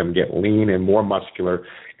have them get lean and more muscular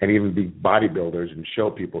and even be bodybuilders and show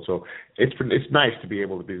people. So it's nice to be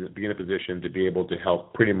able to be in a position to be able to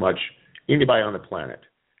help pretty much anybody on the planet.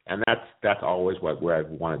 And that's always where I've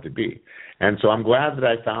wanted to be. And so I'm glad that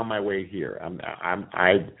I found my way here.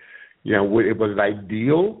 Was it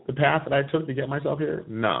ideal, the path that I took to get myself here?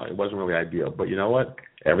 No, it wasn't really ideal. But you know what?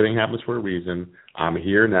 Everything happens for a reason. I'm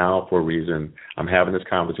here now for a reason. I'm having this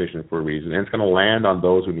conversation for a reason, and it's going to land on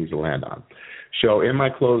those who need to land on. So in my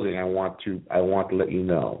closing, I want to let you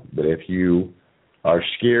know that if you are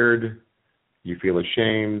scared, you feel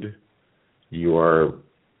ashamed, you are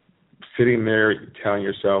sitting there telling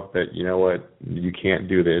yourself that, you know what, you can't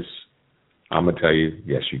do this, I'm going to tell you,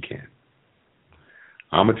 yes, you can.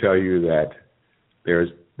 I'm going to tell you that there's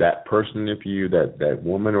that person in you, that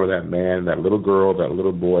woman or that man, that little girl, that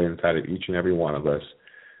little boy inside of each and every one of us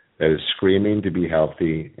that is screaming to be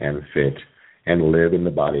healthy and fit and live in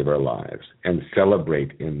the body of our lives and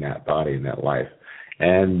celebrate in that body, in that life.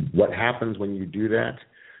 And what happens when you do that,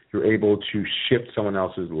 you're able to shift someone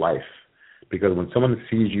else's life. Because when someone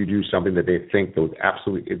sees you do something that they think that was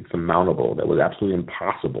absolutely insurmountable, that was absolutely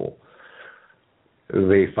impossible,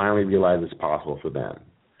 they finally realize it's possible for them.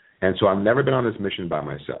 And so I've never been on this mission by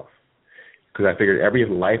myself, because I figured every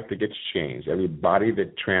life that gets changed, every body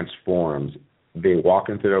that transforms, they walk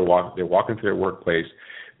into their workplace,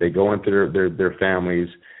 they go into their families,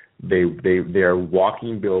 they're a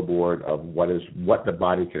walking billboard of what the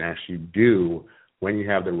body can actually do when you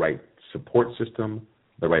have the right support system,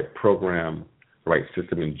 the right program, the right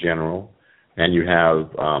system in general, and you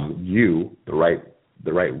have the right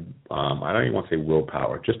I don't even want to say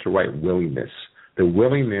willpower, just the right willingness, the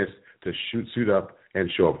willingness to suit up and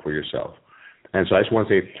show up for yourself. And so I just want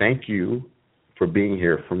to say thank you for being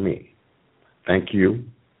here for me. Thank you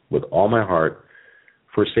with all my heart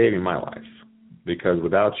for saving my life, because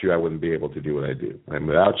without you, I wouldn't be able to do what I do. And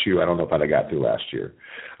without you, I don't know if I'd have got through last year.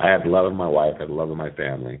 I had the love of my wife, I had the love of my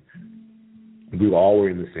family. We all were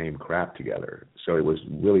in the same crap together. So it was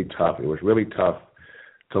really tough. It was really tough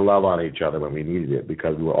to love on each other when we needed it,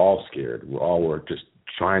 because we were all scared. We all were just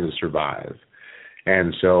trying to survive.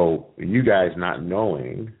 And so you guys not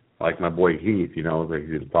knowing, like my boy Heath, he's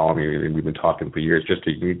been following me, and we've been talking for years, just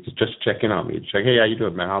check in on me. Check, hey, how you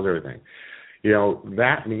doing, man? How's everything?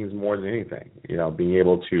 That means more than anything, being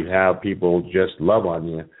able to have people just love on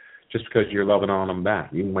you just because you're loving on them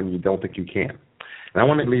back, even when you don't think you can. And I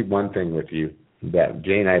want to leave one thing with you that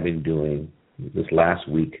Jay and I have been doing this last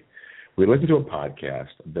week. We listened to a podcast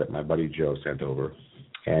that my buddy Joe sent over,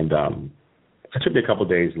 and it took me a couple of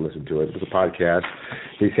days to listen to it. It was a podcast.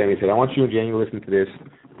 He said, I want you and Jane to listen to this,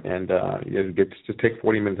 and just take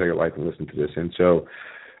 40 minutes of your life and listen to this. And so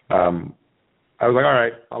I was like, all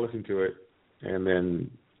right, I'll listen to it. And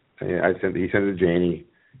then he sent it to Janie,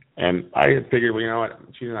 and I had figured, well, you know what,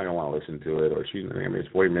 she's not going to want to listen to it, or it's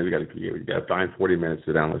 40 minutes, we got to find 40 minutes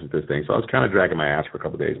to sit down and listen to this thing. So I was kind of dragging my ass for a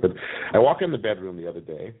couple of days. But I walked in the bedroom the other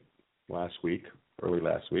day, early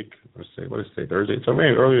last week, Thursday? So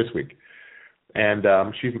maybe early this week. And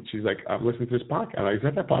she's like, I'm listening to this podcast. I'm like, is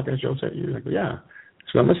that podcast Joe sent you? Like, yeah.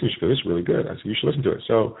 So I'm listening to it. This is really good. I said, you should listen to it.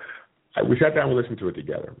 So we sat down and listened to it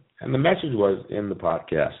together. And the message was in the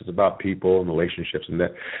podcast. It's about people and relationships, and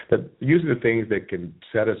that using the things that can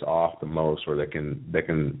set us off the most, or that can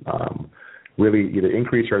really either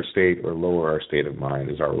increase our state or lower our state of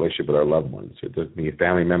mind, is our relationship with our loved ones. It doesn't mean your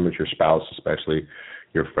family members, your spouse, especially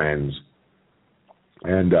your friends.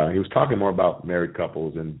 And he was talking more about married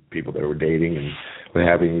couples and people that were dating and what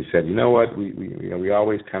have you. He said, you know what, we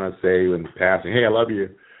always kind of say in passing, hey, I love you,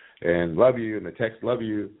 and the text love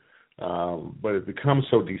you. But it becomes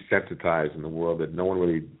so desensitized in the world that no one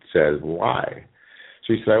really says why.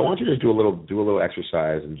 So he said, I want you to do a little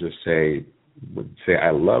exercise and just say I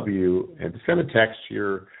love you, and send a text to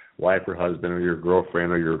your wife or husband or your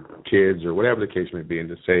girlfriend or your kids or whatever the case may be, and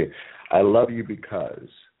just say, I love you because,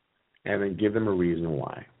 and then give them a reason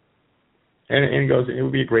why. And he goes, it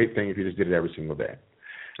would be a great thing if you just did it every single day.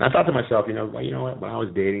 And I thought to myself, you know what, when I was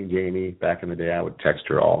dating Jamie back in the day, I would text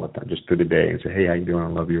her all the time, just through the day, and say, hey, how you doing? I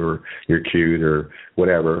love you, or you're cute, or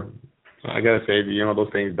whatever. I got to say,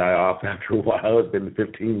 those things die off after a while. It's been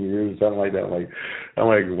 15 years, something like that. I'm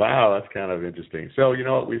like, wow, that's kind of interesting. So, you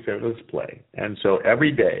know what, we said, let's play. And so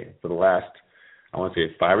every day for the last, I want to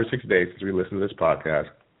say 5 or 6 days since we listened to this podcast,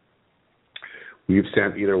 we've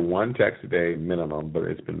sent either one text a day minimum, but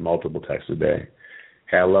it's been multiple texts a day.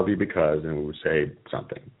 Hey, I love you because, and we would say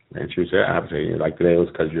something. And she would say, I would say, like today it was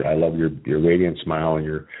because I love your radiant smile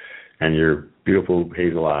and your beautiful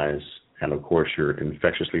hazel eyes, and of course your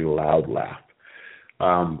infectiously loud laugh.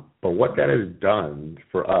 But what that has done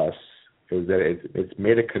for us is that it's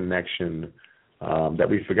made a connection that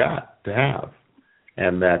we forgot to have,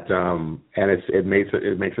 and that it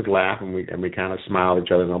makes us laugh, and we kind of smile at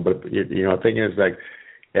each other. But thinking is like.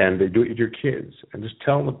 And they do it with your kids. And just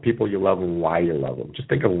tell the people you love them why you love them. Just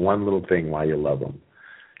think of one little thing why you love them.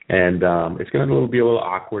 And it's going to be a little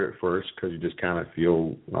awkward at first because you just kind of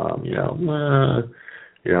feel, or you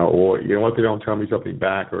know what, they don't tell me something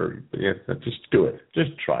back, or just do it.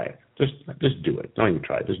 Just try it. Just do it. Don't even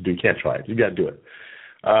try it. You can't try it. You got to do it.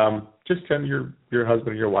 Just send your husband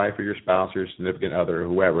or your wife or your spouse or your significant other or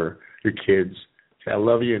whoever, your kids, say I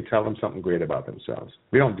love you and tell them something great about themselves.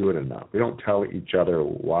 We don't do it enough. We don't tell each other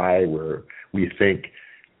why we think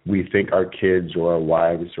our kids or our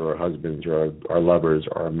wives or our husbands or our lovers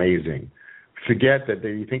are amazing. Forget that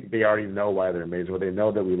they think they already know why they're amazing, or they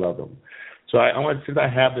know that we love them. So since I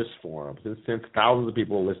have this forum, since thousands of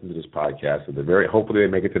people listen to this podcast, hopefully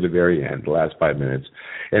they make it to the very end, the last 5 minutes,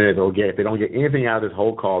 and if they don't get anything out of this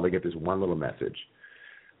whole call, they get this one little message.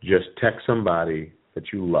 Just text somebody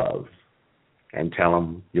that you love and tell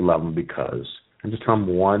them you love them and just tell them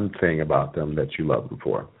one thing about them that you love them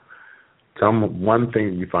for. Tell them one thing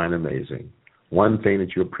that you find amazing, one thing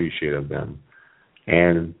that you appreciate of them,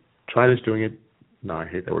 and try just doing it. No, I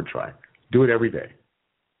hate that word try. Do it every day.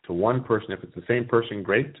 To one person, if it's the same person,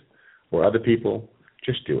 great, or other people,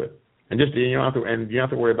 just do it. And you don't have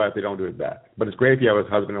to worry about if they don't do it back. But it's great if you have a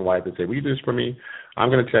husband and wife that say, will you do this for me? I'm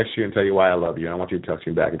going to text you and tell you why I love you, and I want you to text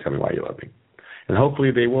me back and tell me why you love me. And hopefully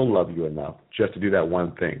they will love you enough just to do that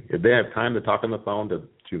one thing. If they have time to talk on the phone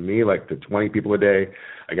to me, like to 20 people a day,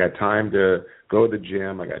 I got time to go to the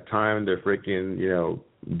gym, I got time to freaking,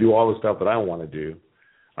 do all the stuff that I want to do.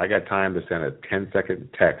 I got time to send a 10-second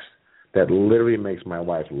text that literally makes my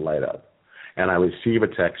wife light up. And I receive a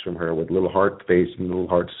text from her with little heart face and little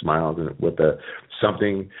heart smiles and with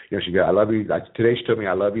something, she goes, I love you. Today she told me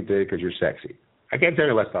I love you today because you're sexy. I can't tell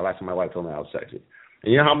you last time my wife told me I was sexy.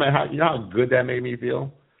 And you know how good that made me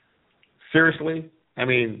feel? Seriously? I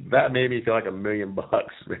mean, that made me feel like $1 million,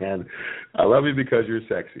 man. I love you because you're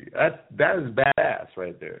sexy. That is badass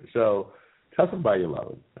right there. So tell somebody you love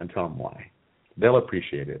them and tell them why. They'll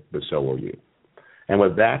appreciate it, but so will you. And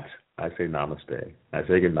with that, I say namaste. I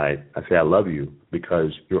say good night. I say I love you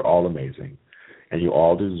because you're all amazing and you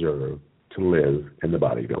all deserve to live in the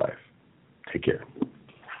body of your life. Take care.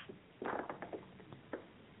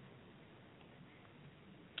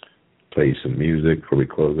 Play some music before we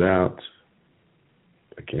close out.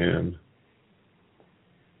 Again.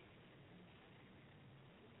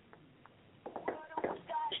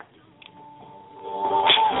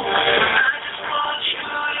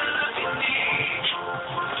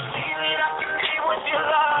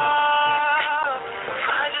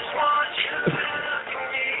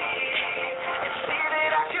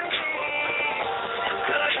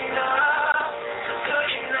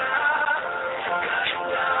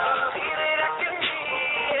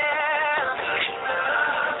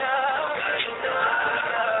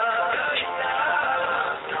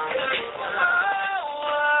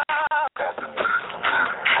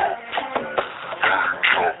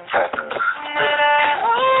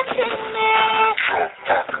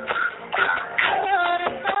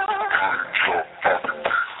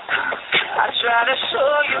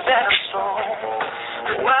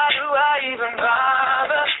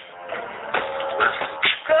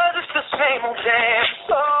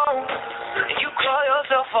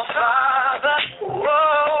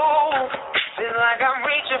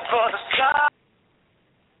 For the